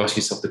if you ask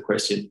yourself the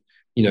question,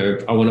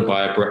 I want to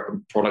buy a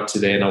product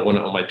today and I want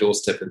it on my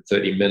doorstep in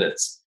 30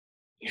 minutes.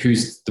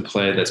 Who's the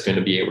player that's going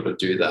to be able to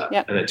do that?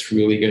 Yep. And it's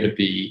really going to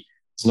be,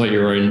 it's not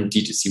your own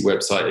D2C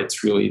website.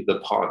 It's really the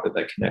partner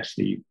that can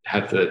actually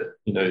have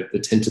the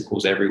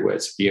tentacles everywhere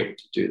to be able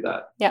to do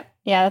that. Yep.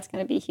 Yeah, that's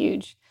going to be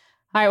huge.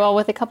 All right, well,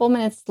 with a couple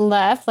minutes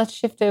left, let's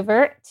shift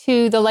over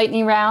to the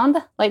lightning round.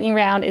 Lightning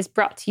round is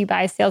brought to you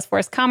by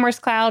Salesforce Commerce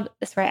Cloud.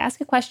 This is where I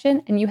ask a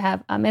question and you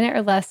have a minute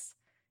or less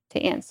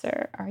to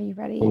answer. Are you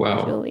ready,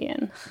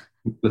 Julian?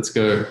 Let's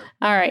go.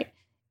 All right.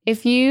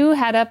 If you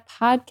had a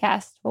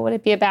podcast, what would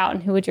it be about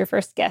and who would your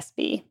first guest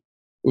be?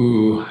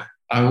 Ooh,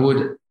 I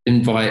would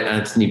invite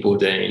Anthony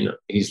Bourdain.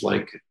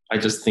 I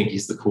just think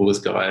he's the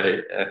coolest guy.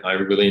 And I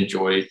really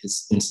enjoy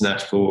his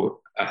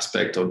international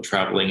aspect on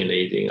traveling and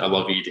eating. I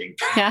love eating.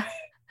 Yeah.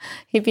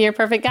 He'd be your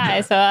perfect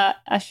guy. So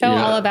a show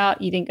all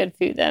about eating good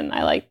food then.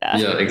 I like that.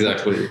 Yeah,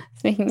 exactly.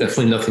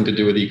 Definitely nothing to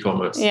do with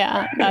e-commerce.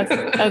 Yeah,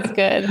 that's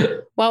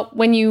good. Well,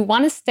 when you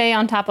want to stay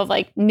on top of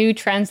like new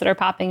trends that are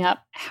popping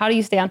up, how do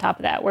you stay on top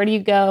of that? Where do you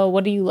go?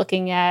 What are you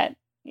looking at?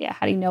 Yeah,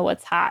 how do you know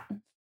what's hot?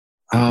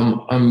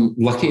 I'm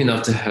lucky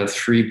enough to have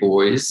 3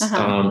 boys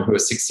who are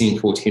 16,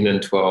 14,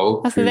 and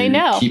 12. So they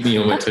know. Keep me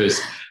on my toes.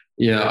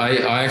 Yeah,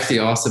 I actually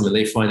ask them and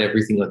they find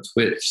everything on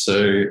Twitch.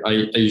 So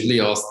I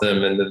usually ask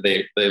them and then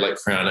they like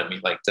frown at me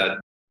like, Dad,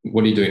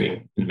 what are you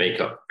doing in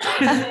makeup?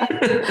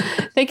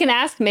 They can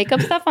ask makeup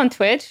stuff on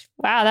Twitch?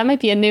 Wow, that might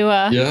be a new...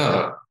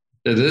 Yeah,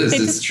 it is.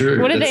 It's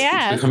true. What did they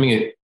ask?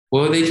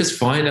 Well, they just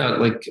find out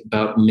like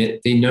about men.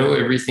 They know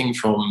everything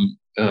from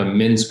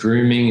men's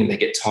grooming and they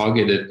get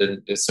targeted.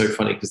 And it's so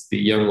funny because the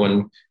young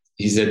one,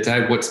 he said,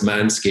 Dad, what's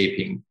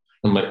manscaping?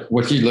 I'm like,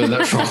 where did you learn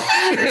that from?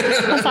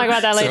 We'll talk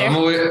about that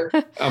later.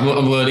 So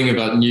I'm learning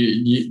about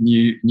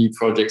new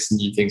projects and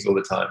new things all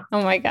the time.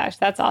 Oh my gosh,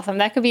 that's awesome.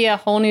 That could be a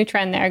whole new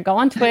trend there. Go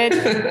on Twitch,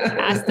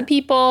 ask the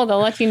people. They'll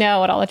let you know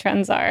what all the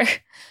trends are.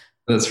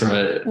 That's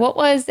right. What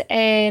was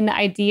an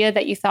idea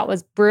that you thought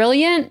was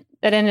brilliant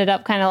that ended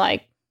up kind of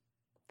like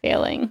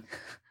failing?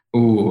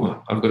 Ooh,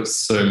 I've got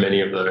so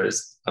many of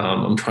those.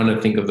 I'm trying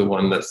to think of the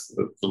one that's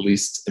the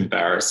least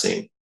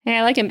embarrassing. Yeah,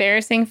 I like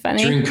embarrassing,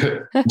 funny. During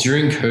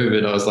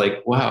COVID, I was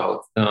like,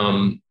 wow.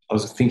 I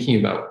was thinking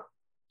about,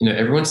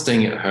 everyone's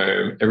staying at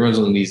home, everyone's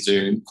on these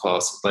Zoom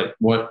classes. Like,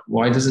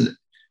 why doesn't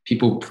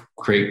people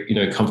create,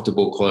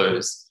 comfortable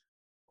clothes?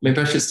 Maybe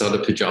I should start a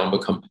pajama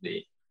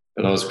company.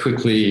 But I was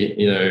quickly,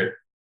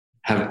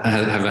 have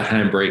a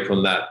handbrake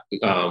on that.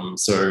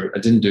 So I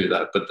didn't do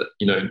that. But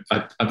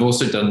I've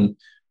also done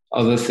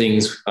other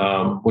things.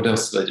 What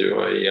else did I do?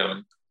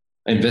 I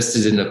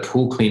invested in a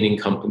pool cleaning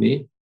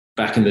company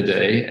back in the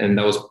day, and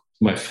that was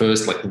my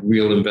first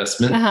real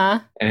investment.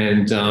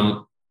 And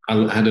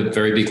I had a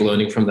very big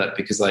learning from that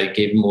because I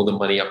gave him all the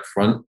money up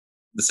front.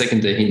 The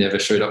second day he never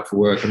showed up for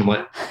work, and I'm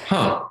like,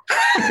 that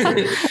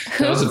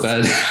was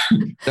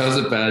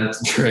a bad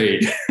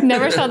trade.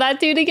 Never saw that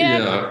dude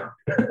again. Yeah.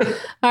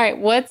 All right,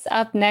 what's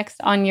up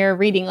next on your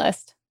reading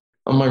list?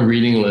 On my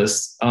reading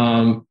list,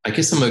 I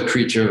guess I'm a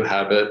creature of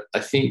habit. I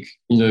think,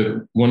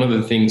 one of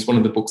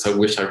the books I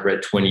wish I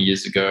read 20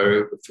 years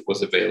ago, if it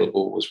was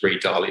available, was Ray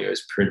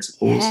Dalio's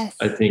Principles. Yes.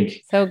 I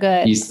think so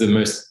good. He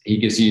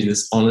gives you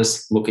this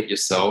honest look at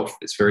yourself.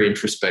 It's very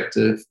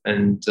introspective,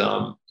 and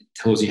it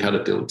tells you how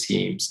to build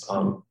teams.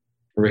 I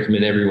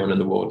recommend everyone in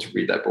the world to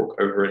read that book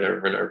over and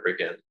over and over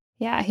again.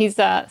 Yeah, he's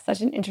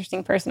such an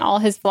interesting person. All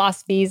his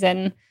philosophies,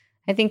 and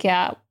I think,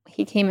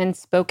 he came and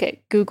spoke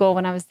at Google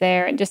when I was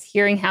there, and just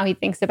hearing how he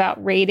thinks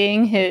about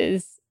rating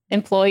his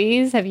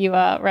employees. Have you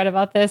read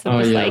about this?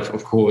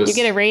 Of course. You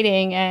get a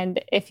rating,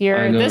 and if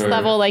you're this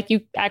level,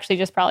 you actually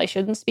just probably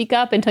shouldn't speak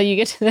up until you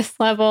get to this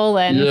level,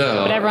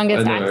 but everyone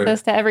gets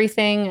access to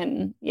everything.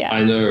 And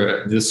I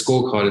know the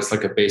scorecard is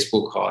like a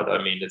baseball card.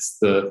 I mean, it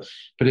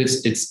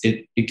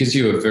gives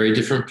you a very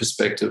different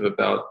perspective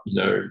about,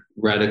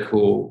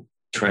 radical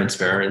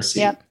transparency.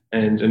 Yep.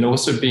 and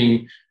also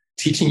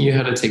teaching you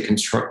how to take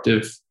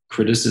constructive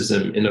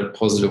criticism in a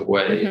positive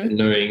way, and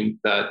knowing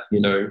that,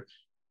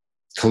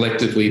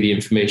 collectively the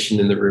information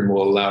in the room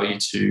will allow you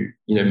to,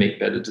 make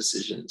better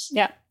decisions.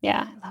 Yeah.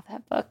 I love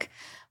that book.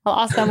 Well,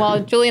 awesome.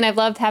 Well, Julian, I've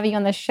loved having you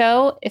on the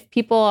show. If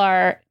people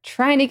are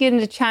trying to get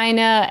into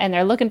China and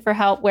they're looking for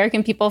help, where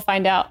can people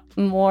find out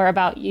more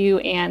about you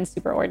and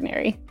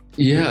Superordinary?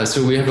 Yeah,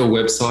 so we have a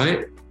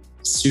website,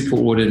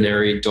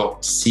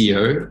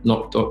 superordinary.co,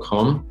 not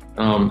 .com.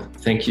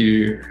 Thank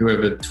you,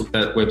 whoever took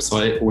that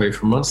website away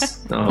from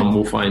us.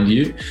 We'll find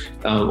you.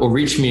 Or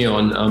reach me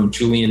on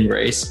Julian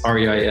Reis,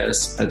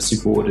 REIS, at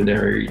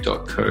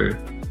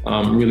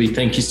superordinary.co. Really,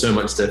 thank you so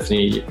much,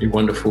 Stephanie. You're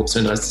wonderful. So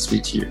nice to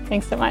speak to you.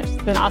 Thanks so much.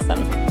 It's been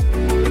awesome.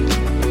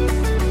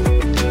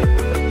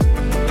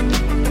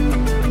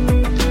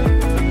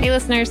 Hey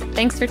listeners,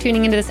 thanks for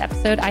tuning into this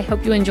episode. I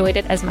hope you enjoyed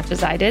it as much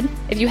as I did.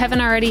 If you haven't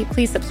already,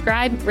 please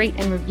subscribe, rate,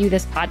 and review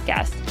this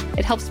podcast.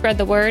 It helps spread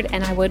the word,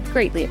 and I would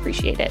greatly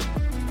appreciate it.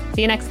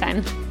 See you next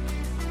time.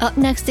 Up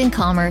Next in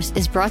Commerce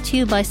is brought to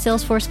you by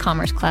Salesforce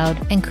Commerce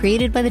Cloud and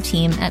created by the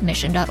team at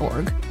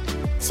mission.org.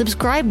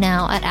 Subscribe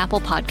now at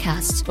Apple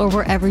Podcasts or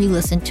wherever you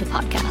listen to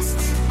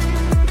podcasts.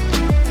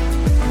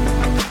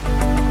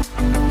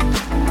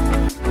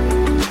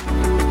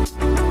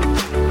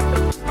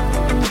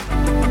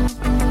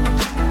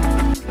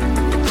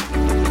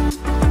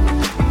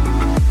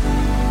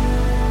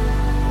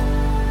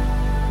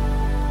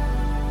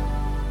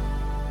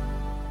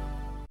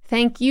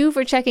 Thank you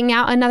for checking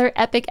out another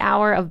epic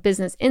hour of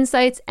business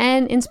insights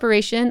and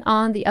inspiration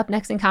on the Up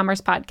Next in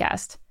Commerce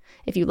podcast.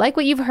 If you like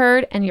what you've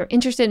heard and you're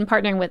interested in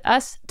partnering with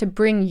us to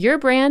bring your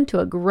brand to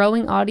a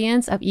growing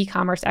audience of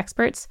e-commerce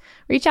experts,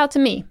 reach out to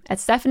me at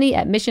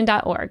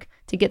Stephanie@mission.org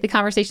to get the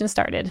conversation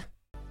started.